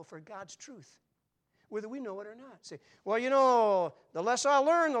responsible for God's truth, whether we know it or not. Say, well, the less I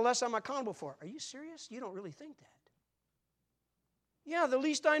learn, the less I'm accountable for. Are you serious? You don't really think that. Yeah, the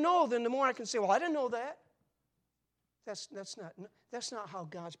least I know, then the more I can say, well, I didn't know that. That's not how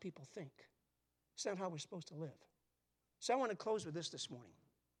God's people think. It's not how we're supposed to live. So I want to close with this morning.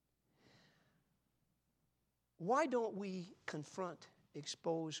 Why don't we confront,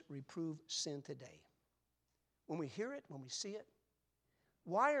 expose, reprove sin today? When we hear it, when we see it,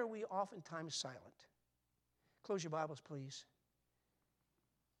 why are we oftentimes silent? Close your Bibles, please.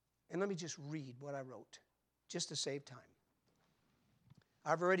 And let me just read what I wrote, just to save time.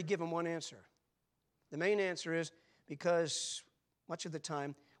 I've already given one answer. The main answer is because much of the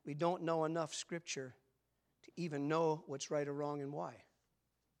time we don't know enough Scripture to even know what's right or wrong and why.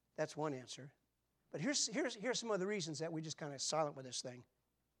 That's one answer. But here's some of the reasons that we're just kind of silent with this thing.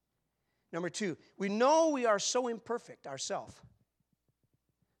 Number two, we know we are so imperfect ourselves.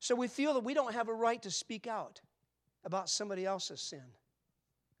 So we feel that we don't have a right to speak out about somebody else's sin.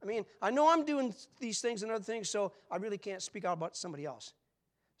 I know I'm doing these things and other things, so I really can't speak out about somebody else.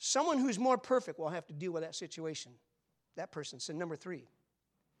 Someone who's more perfect will have to deal with that situation. That person's sin. Number three,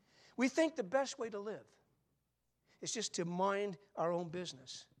 We think the best way to live is just to mind our own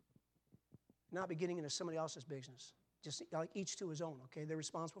business, not be getting into somebody else's business. Just like each to his own, okay? They're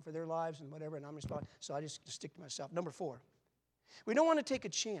responsible for their lives and whatever, and I'm responsible. So I just stick to myself. Number 4, we don't want to take a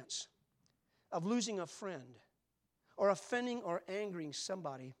chance of losing a friend or offending or angering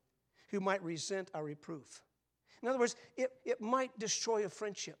somebody who might resent our reproof. In other words, it might destroy a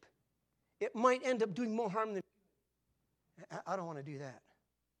friendship. It might end up doing more harm than... I don't want to do that.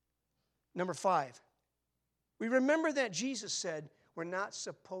 Number 5, we remember that Jesus said we're not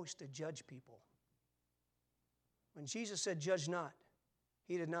supposed to judge people. When Jesus said, judge not,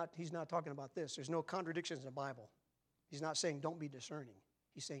 he's not talking about this. There's no contradictions in the Bible. He's not saying don't be discerning.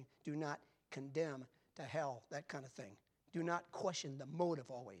 He's saying do not condemn to hell, that kind of thing. Do not question the motive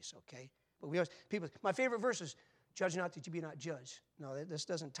always, okay? But we always, people, my favorite verse is, judge not that you be not judged. No, this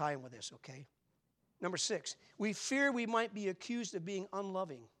doesn't tie in with this, okay? Number 6, we fear we might be accused of being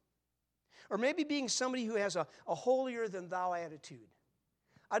unloving, or maybe being somebody who has a holier-than-thou attitude.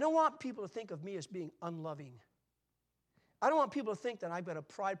 I don't want people to think of me as being unloving. I don't want people to think that I've got a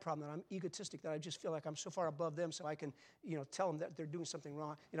pride problem, that I'm egotistic, that I just feel like I'm so far above them so I can, tell them that they're doing something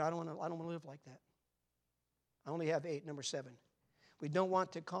wrong. I don't want to live like that. I only have 8. Number 7, we don't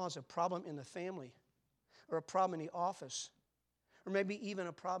want to cause a problem in the family or a problem in the office or maybe even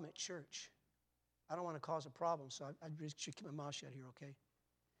a problem at church. I don't want to cause a problem, so I should keep my mouth shut here, okay?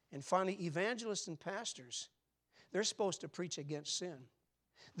 And finally, evangelists and pastors, they're supposed to preach against sin.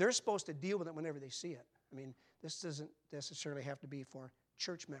 They're supposed to deal with it whenever they see it. I mean, this doesn't necessarily have to be for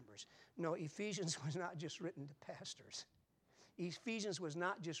church members. No, Ephesians was not just written to pastors. Ephesians was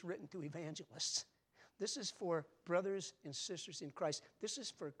not just written to evangelists. This is for brothers and sisters in Christ. This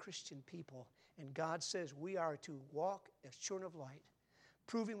is for Christian people. And God says we are to walk as children of light,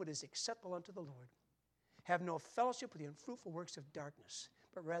 proving what is acceptable unto the Lord. Have no fellowship with the unfruitful works of darkness,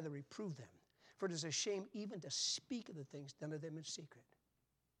 but rather reprove them. For it is a shame even to speak of the things done to them in secret.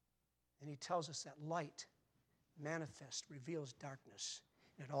 And he tells us that light manifests, reveals darkness.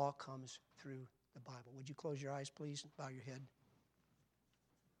 And it all comes through the Bible. Would you close your eyes, please, and bow your head?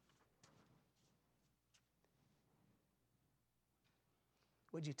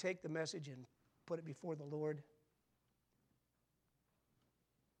 Would you take the message and put it before the Lord?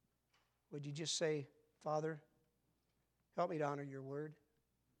 Would you just say, Father, help me to honor your word.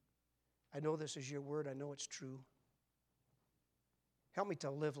 I know this is your word. I know it's true. Help me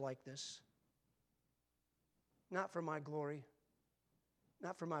to live like this. Not for my glory,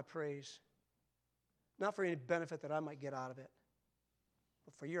 not for my praise, not for any benefit that I might get out of it,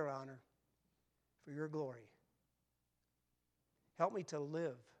 but for your honor, for your glory. Help me to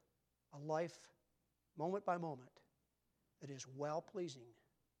live a life, moment by moment, that is well-pleasing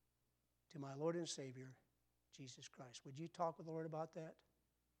to my Lord and Savior, Jesus Christ. Would you talk with the Lord about that?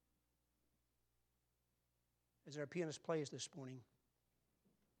 As our pianist plays this morning,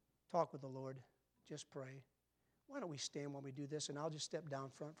 talk with the Lord. Just pray. Why don't we stand while we do this, and I'll just step down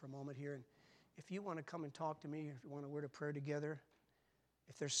front for a moment here. And if you want to come and talk to me, or if you want a word of prayer together,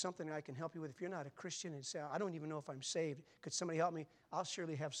 if there's something I can help you with, if you're not a Christian and say, I don't even know if I'm saved, could somebody help me? I'll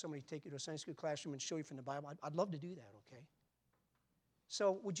surely have somebody take you to a Sunday school classroom and show you from the Bible. I'd love to do that, okay?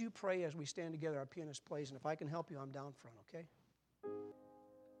 So would you pray as we stand together, our pianist plays, and if I can help you, I'm down front, okay?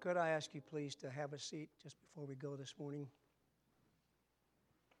 Could I ask you, please, to have a seat just before we go this morning?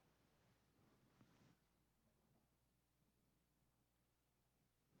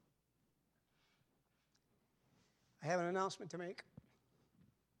 I have an announcement to make.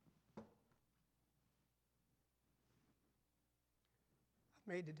 I've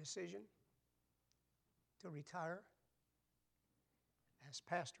made the decision to retire as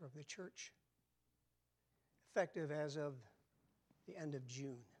pastor of the church, effective as of the end of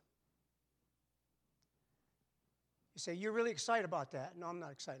June. You say, you're really excited about that. No, I'm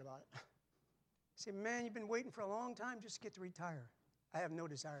not excited about it. You say, man, you've been waiting for a long time just to get to retire. I have no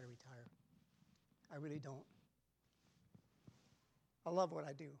desire to retire. I really don't. I love what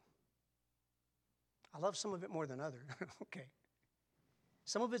I do. I love some of it more than others. Okay.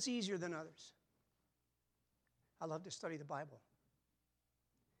 Some of it's easier than others. I love to study the Bible.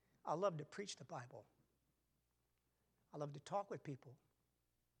 I love to preach the Bible. I love to talk with people.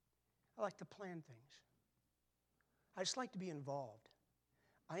 I like to plan things. I just like to be involved.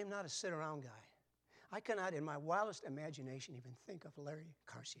 I am not a sit-around guy. I cannot, in my wildest imagination, even think of Larry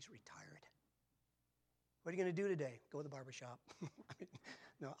Carsey's retired. What are you going to do today? Go to the barbershop.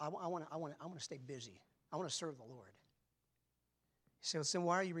 No, I want to stay busy. I want to serve the Lord. You say, well, then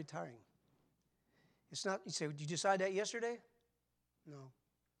why are you retiring? It's not, you say, did you decide that yesterday? No.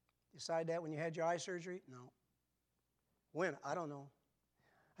 Decide that when you had your eye surgery? No. When? I don't know.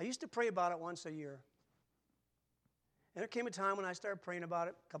 I used to pray about it once a year. And there came a time when I started praying about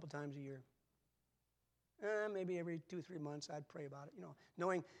it a couple times a year. Maybe every 2-3 months I'd pray about it,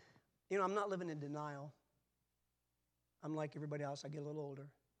 knowing, I'm not living in denial. I'm like everybody else. I get a little older.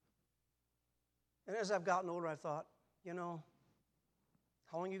 And as I've gotten older, I thought, how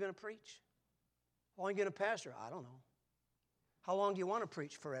long are you going to preach? How long are you going to pastor? I don't know. How long do you want to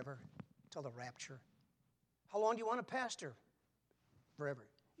preach? Forever, till the rapture. How long do you want to pastor? Forever.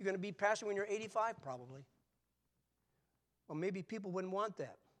 You're going to be pastor when you're 85, probably. Well, maybe people wouldn't want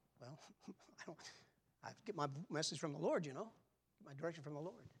that. Well, I get my message from the Lord, get my direction from the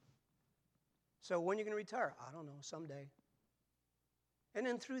Lord. So when are you going to retire? I don't know, someday. And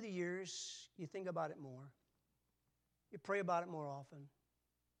then through the years, you think about it more. You pray about it more often.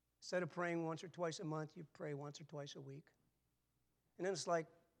 Instead of praying once or twice a month, you pray once or twice a week. And then it's like,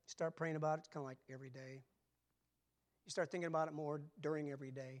 you start praying about it, it's kind of like every day. You start thinking about it more during every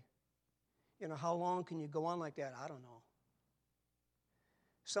day. How long can you go on like that? I don't know.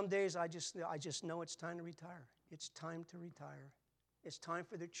 Some days I just know it's time to retire. It's time to retire. It's time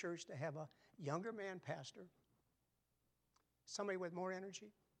for the church to have a younger man pastor, somebody with more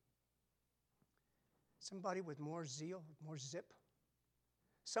energy, somebody with more zeal, more zip,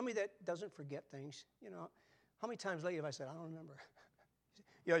 somebody that doesn't forget things. How many times lately have I said, I don't remember?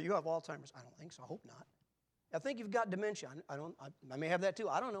 You have Alzheimer's. I don't think so. I hope not. I think you've got dementia. I may have that too.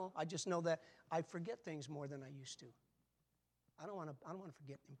 I don't know. I just know that I forget things more than I used to. I don't want to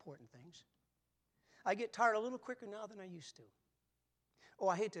forget important things. I get tired a little quicker now than I used to. Oh,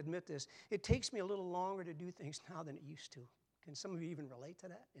 I hate to admit this. It takes me a little longer to do things now than it used to. Can some of you even relate to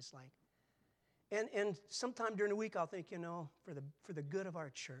that? It's like, and sometime during the week I'll think, for the good of our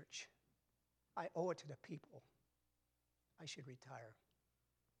church, I owe it to the people. I should retire.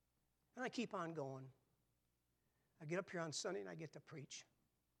 And I keep on going. I get up here on Sunday and I get to preach.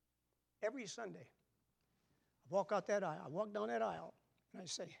 Every Sunday. I walk out that aisle. I walk down that aisle and I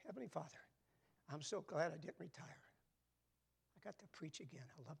say, Heavenly Father, I'm so glad I didn't retire. I got to preach again.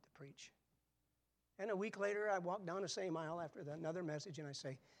 I love to preach. And a week later, I walk down the same aisle after another message and I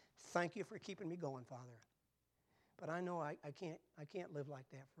say, thank you for keeping me going, Father. But I know I can't live like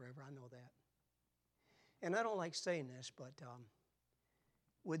that forever. I know that. And I don't like saying this, but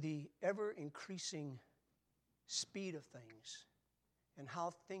with the ever-increasing speed of things and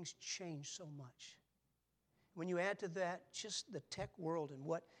how things change so much, when you add to that just the tech world and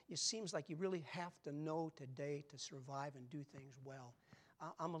what it seems like you really have to know today to survive and do things well,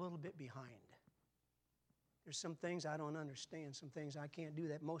 I'm a little bit behind. There's some things I don't understand, some things I can't do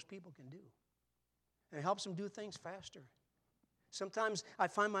that most people can do. And it helps them do things faster. Sometimes I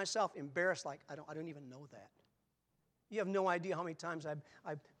find myself embarrassed, like I don't even know that. You have no idea how many times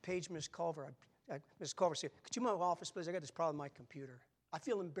I've paged Miss Culver. Miss Culver said, could you come to my office, please? I got this problem with my computer. I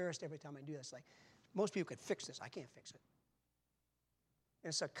feel embarrassed every time I do that. It's like, most people could fix this. I can't fix it. And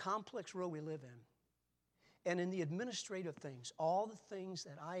it's a complex world we live in. And in the administrative things, all the things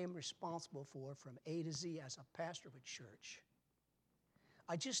that I am responsible for from A to Z as a pastor of a church,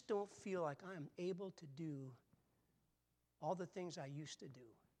 I just don't feel like I am able to do all the things I used to do.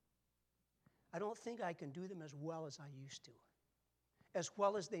 I don't think I can do them as well as I used to, as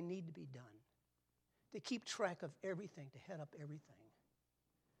well as they need to be done, to keep track of everything, to head up everything.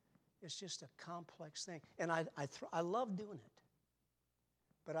 It's just a complex thing. And I love doing it.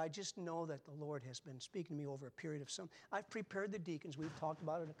 But I just know that the Lord has been speaking to me over a period of I've prepared the deacons. We've talked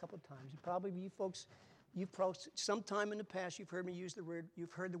about it a couple of times. You folks, sometime in the past, you've heard me use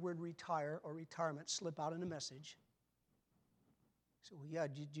you've heard the word retire or retirement slip out in a message. So, yeah,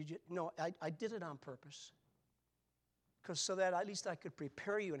 no, I did it on purpose. So that at least I could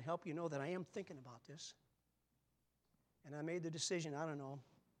prepare you and help you know that I am thinking about this. And I made the decision, I don't know,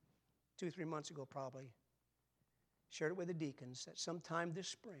 2-3 months ago probably, shared it with the deacons that sometime this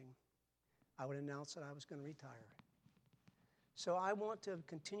spring I would announce that I was going to retire. So I want to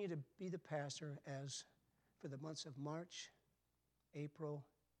continue to be the pastor as for the months of March, April,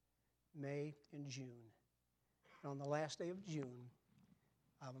 May, and June. And on the last day of June,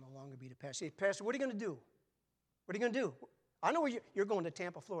 I will no longer be the pastor. Say, Pastor, what are you going to do? What are you going to do? I know where you're going to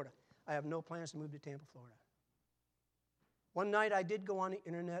Tampa, Florida. I have no plans to move to Tampa, Florida. One night I did go on the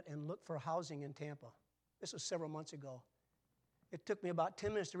internet and look for housing in Tampa. This was several months ago. It took me about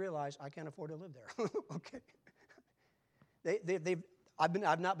 10 minutes to realize I can't afford to live there. Okay.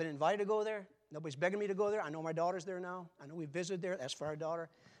 I've not been invited to go there. Nobody's begging me to go there. I know my daughter's there now. I know we visited there. That's for our daughter.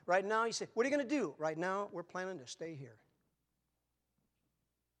 Right now, you say, what are you going to do? Right now, we're planning to stay here.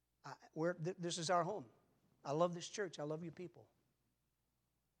 This is our home. I love this church. I love you people.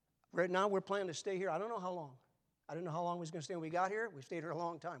 Right now, we're planning to stay here. I don't know how long. I didn't know how long we was going to stay when we got here. We stayed here a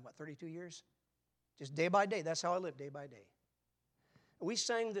long time, what, 32 years? Just day by day. That's how I live, day by day. We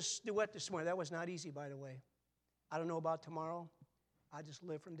sang this duet this morning. That was not easy, by the way. I don't know about tomorrow. I just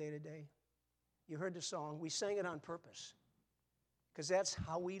live from day to day. You heard the song. We sang it on purpose because that's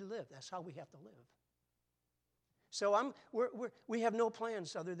how we live. That's how we have to live. So we have no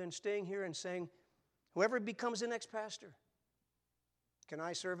plans other than staying here and saying, whoever becomes the next pastor, can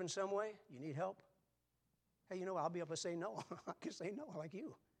I serve in some way? You need help? Hey, you know, I'll be able to say no. I can say no like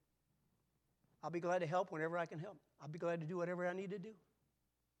you. I'll be glad to help whenever I can help. I'll be glad to do whatever I need to do.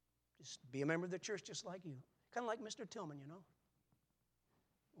 Just be a member of the church just like you. Kind of like Mr. Tillman, you know.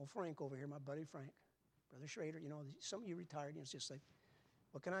 Well, Frank over here, my buddy Frank. Brother Schrader, you know, some of you retired, and it's just like,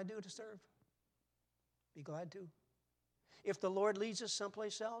 what can I do to serve? Be glad to. If the Lord leads us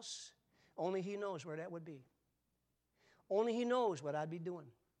someplace else, only He knows where that would be. Only He knows what I'd be doing.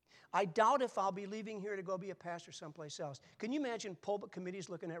 I doubt if I'll be leaving here to go be a pastor someplace else. Can you imagine pulpit committees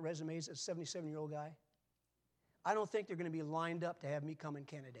looking at resumes as a 77-year-old guy? I don't think they're going to be lined up to have me come and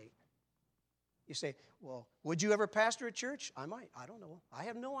candidate. You say, well, would you ever pastor a church? I might. I don't know. I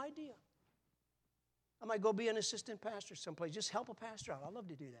have no idea. I might go be an assistant pastor someplace. Just help a pastor out. I'd love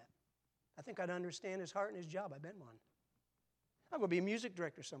to do that. I think I'd understand his heart and his job. I've been one. I'm going to be a music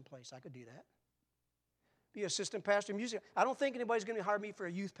director someplace. I could do that. Be assistant pastor of music. I don't think anybody's going to hire me for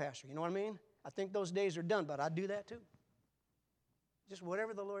a youth pastor. You know what I mean? I think those days are done, but I'd do that too. Just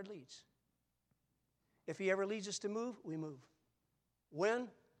whatever the Lord leads. If He ever leads us to move, we move. When?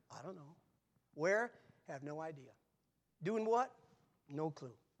 I don't know. Where? Have no idea. Doing what? No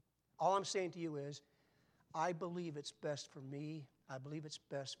clue. All I'm saying to you is, I believe it's best for me. I believe it's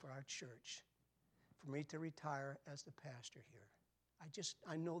best for our church for me to retire as the pastor here.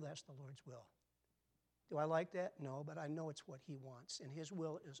 I know that's the Lord's will. Do I like that? No, but I know it's what He wants, and His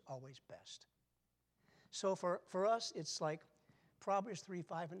will is always best. So for us, it's like Proverbs 3,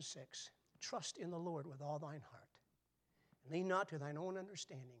 5, and 6. Trust in the Lord with all thine heart. And lean not to thine own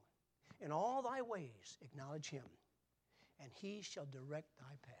understanding. In all thy ways acknowledge Him, and He shall direct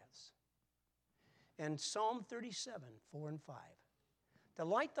thy paths. And Psalm 37, 4 and 5.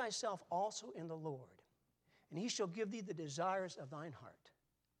 Delight thyself also in the Lord, and He shall give thee the desires of thine heart.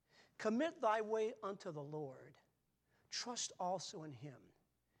 Commit thy way unto the Lord. Trust also in Him,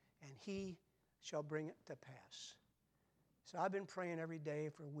 and He shall bring it to pass. So I've been praying every day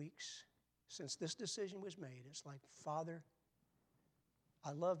for weeks since this decision was made. It's like, Father,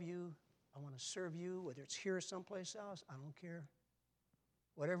 I love you. I want to serve you, whether it's here or someplace else. I don't care.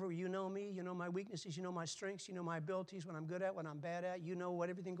 Whatever, you know me, you know my weaknesses, you know my strengths, you know my abilities, what I'm good at, what I'm bad at. You know what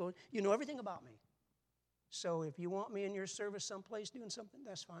everything goes. You know everything about me. So if you want me in your service someplace doing something,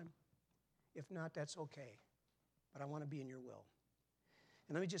 that's fine. If not, that's okay. But I want to be in your will.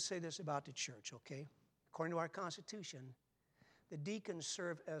 And let me just say this about the church, okay? According to our Constitution, the deacons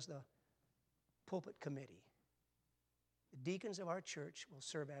serve as the pulpit committee. The deacons of our church will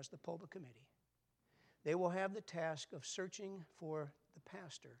serve as the pulpit committee. They will have the task of searching for the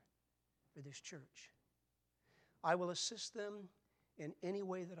pastor for this church. I will assist them in any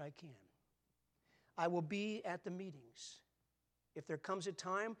way that I can. I will be at the meetings. If there comes a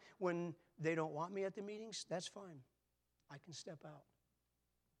time when they don't want me at the meetings, that's fine. I can step out.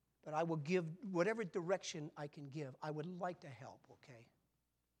 But I will give whatever direction I can give. I would like to help, okay?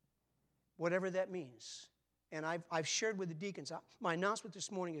 Whatever that means. And I've shared with the deacons. My announcement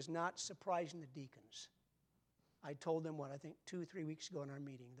this morning is not surprising the deacons. I told them, I think 2 or 3 weeks ago in our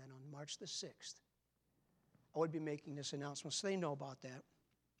meeting, then on March the 6th, I would be making this announcement, so they know about that.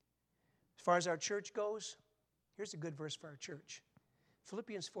 As far as our church goes, here's a good verse for our church.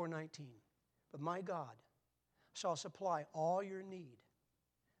 Philippians 4:19. But my God shall supply all your need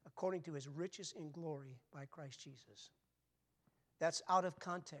according to His riches in glory by Christ Jesus. That's out of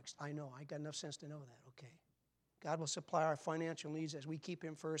context. I know. I got enough sense to know that, okay? God will supply our financial needs as we keep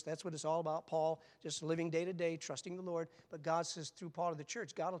Him first. That's what it's all about, Paul, just living day to day, trusting the Lord. But God says through Paul to the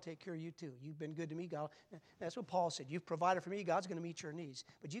church, God will take care of you too. You've been good to me, God. That's what Paul said. You've provided for me, God's going to meet your needs.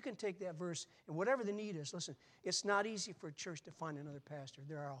 But you can take that verse, and whatever the need is, listen, it's not easy for a church to find another pastor.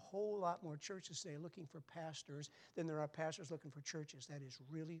 There are a whole lot more churches today looking for pastors than there are pastors looking for churches. That is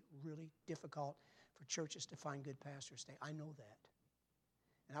really, really difficult for churches to find good pastors today. I know that.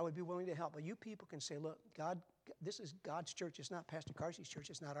 And I would be willing to help. But you people can say, look, God, this is God's church. It's not Pastor Carsey's church.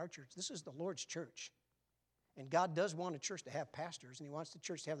 It's not our church. This is the Lord's church. And God does want a church to have pastors, and He wants the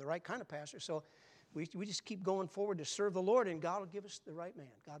church to have the right kind of pastors. So we just keep going forward to serve the Lord, and God will give us the right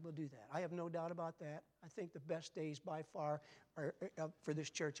man. God will do that. I have no doubt about that. I think the best days by far for this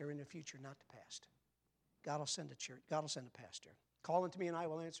church are in the future, not the past. God will send a church. God will send a pastor. Call unto me, and I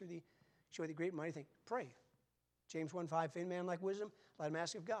will answer thee. Show thee great and mighty thing. Pray. James 1:5, if any man lack wisdom, let him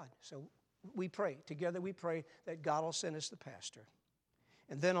ask of God. So we pray. Together we pray that God will send us the pastor.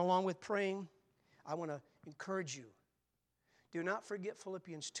 And then along with praying, I want to encourage you. Do not forget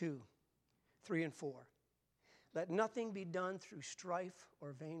Philippians 2:3 and 4. Let nothing be done through strife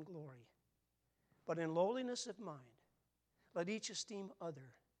or vainglory, but in lowliness of mind, let each esteem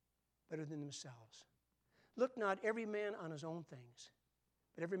other better than themselves. Look not every man on his own things,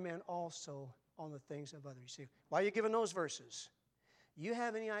 but every man also on the things of others. You see, why are you giving those verses? You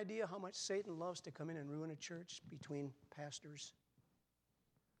have any idea how much Satan loves to come in and ruin a church between pastors?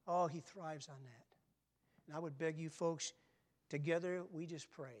 Oh, he thrives on that. And I would beg you folks, together we just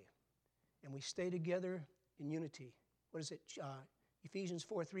pray. And we stay together in unity. What is it? Ephesians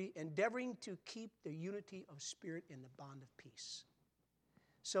 4:3, endeavoring to keep the unity of spirit in the bond of peace.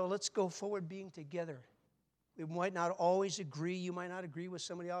 So let's go forward being together. We might not always agree. You might not agree with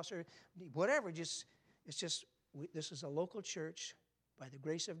somebody else or whatever. This is a local church. By the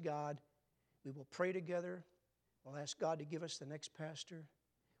grace of God, we will pray together. We'll ask God to give us the next pastor.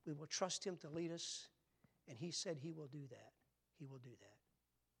 We will trust him to lead us. And he said he will do that. He will do that.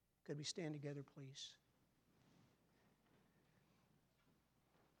 Could we stand together, please?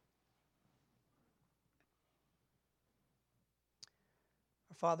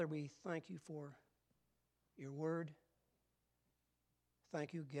 Our Father, we thank you for your word.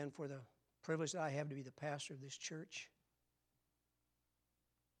 Thank you again for the privilege that I have to be the pastor of this church.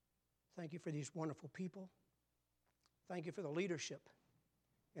 Thank you for these wonderful people. Thank you for the leadership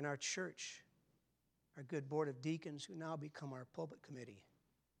in our church, our good board of deacons who now become our pulpit committee.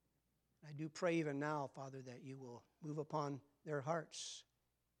 I do pray even now, Father, that you will move upon their hearts,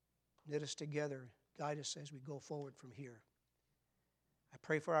 knit us together, guide us as we go forward from here. I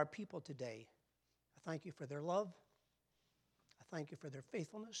pray for our people today. I thank you for their love. I thank you for their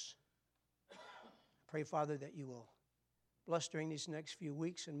faithfulness. I pray, Father, that you will bless during these next few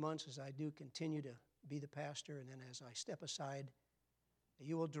weeks and months as I do continue to be the pastor, and then as I step aside, that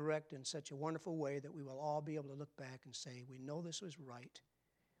you will direct in such a wonderful way that we will all be able to look back and say, we know this was right.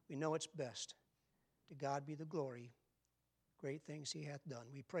 We know it's best. To God be the glory. Great things he hath done.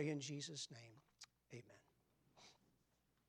 We pray in Jesus' name. Amen.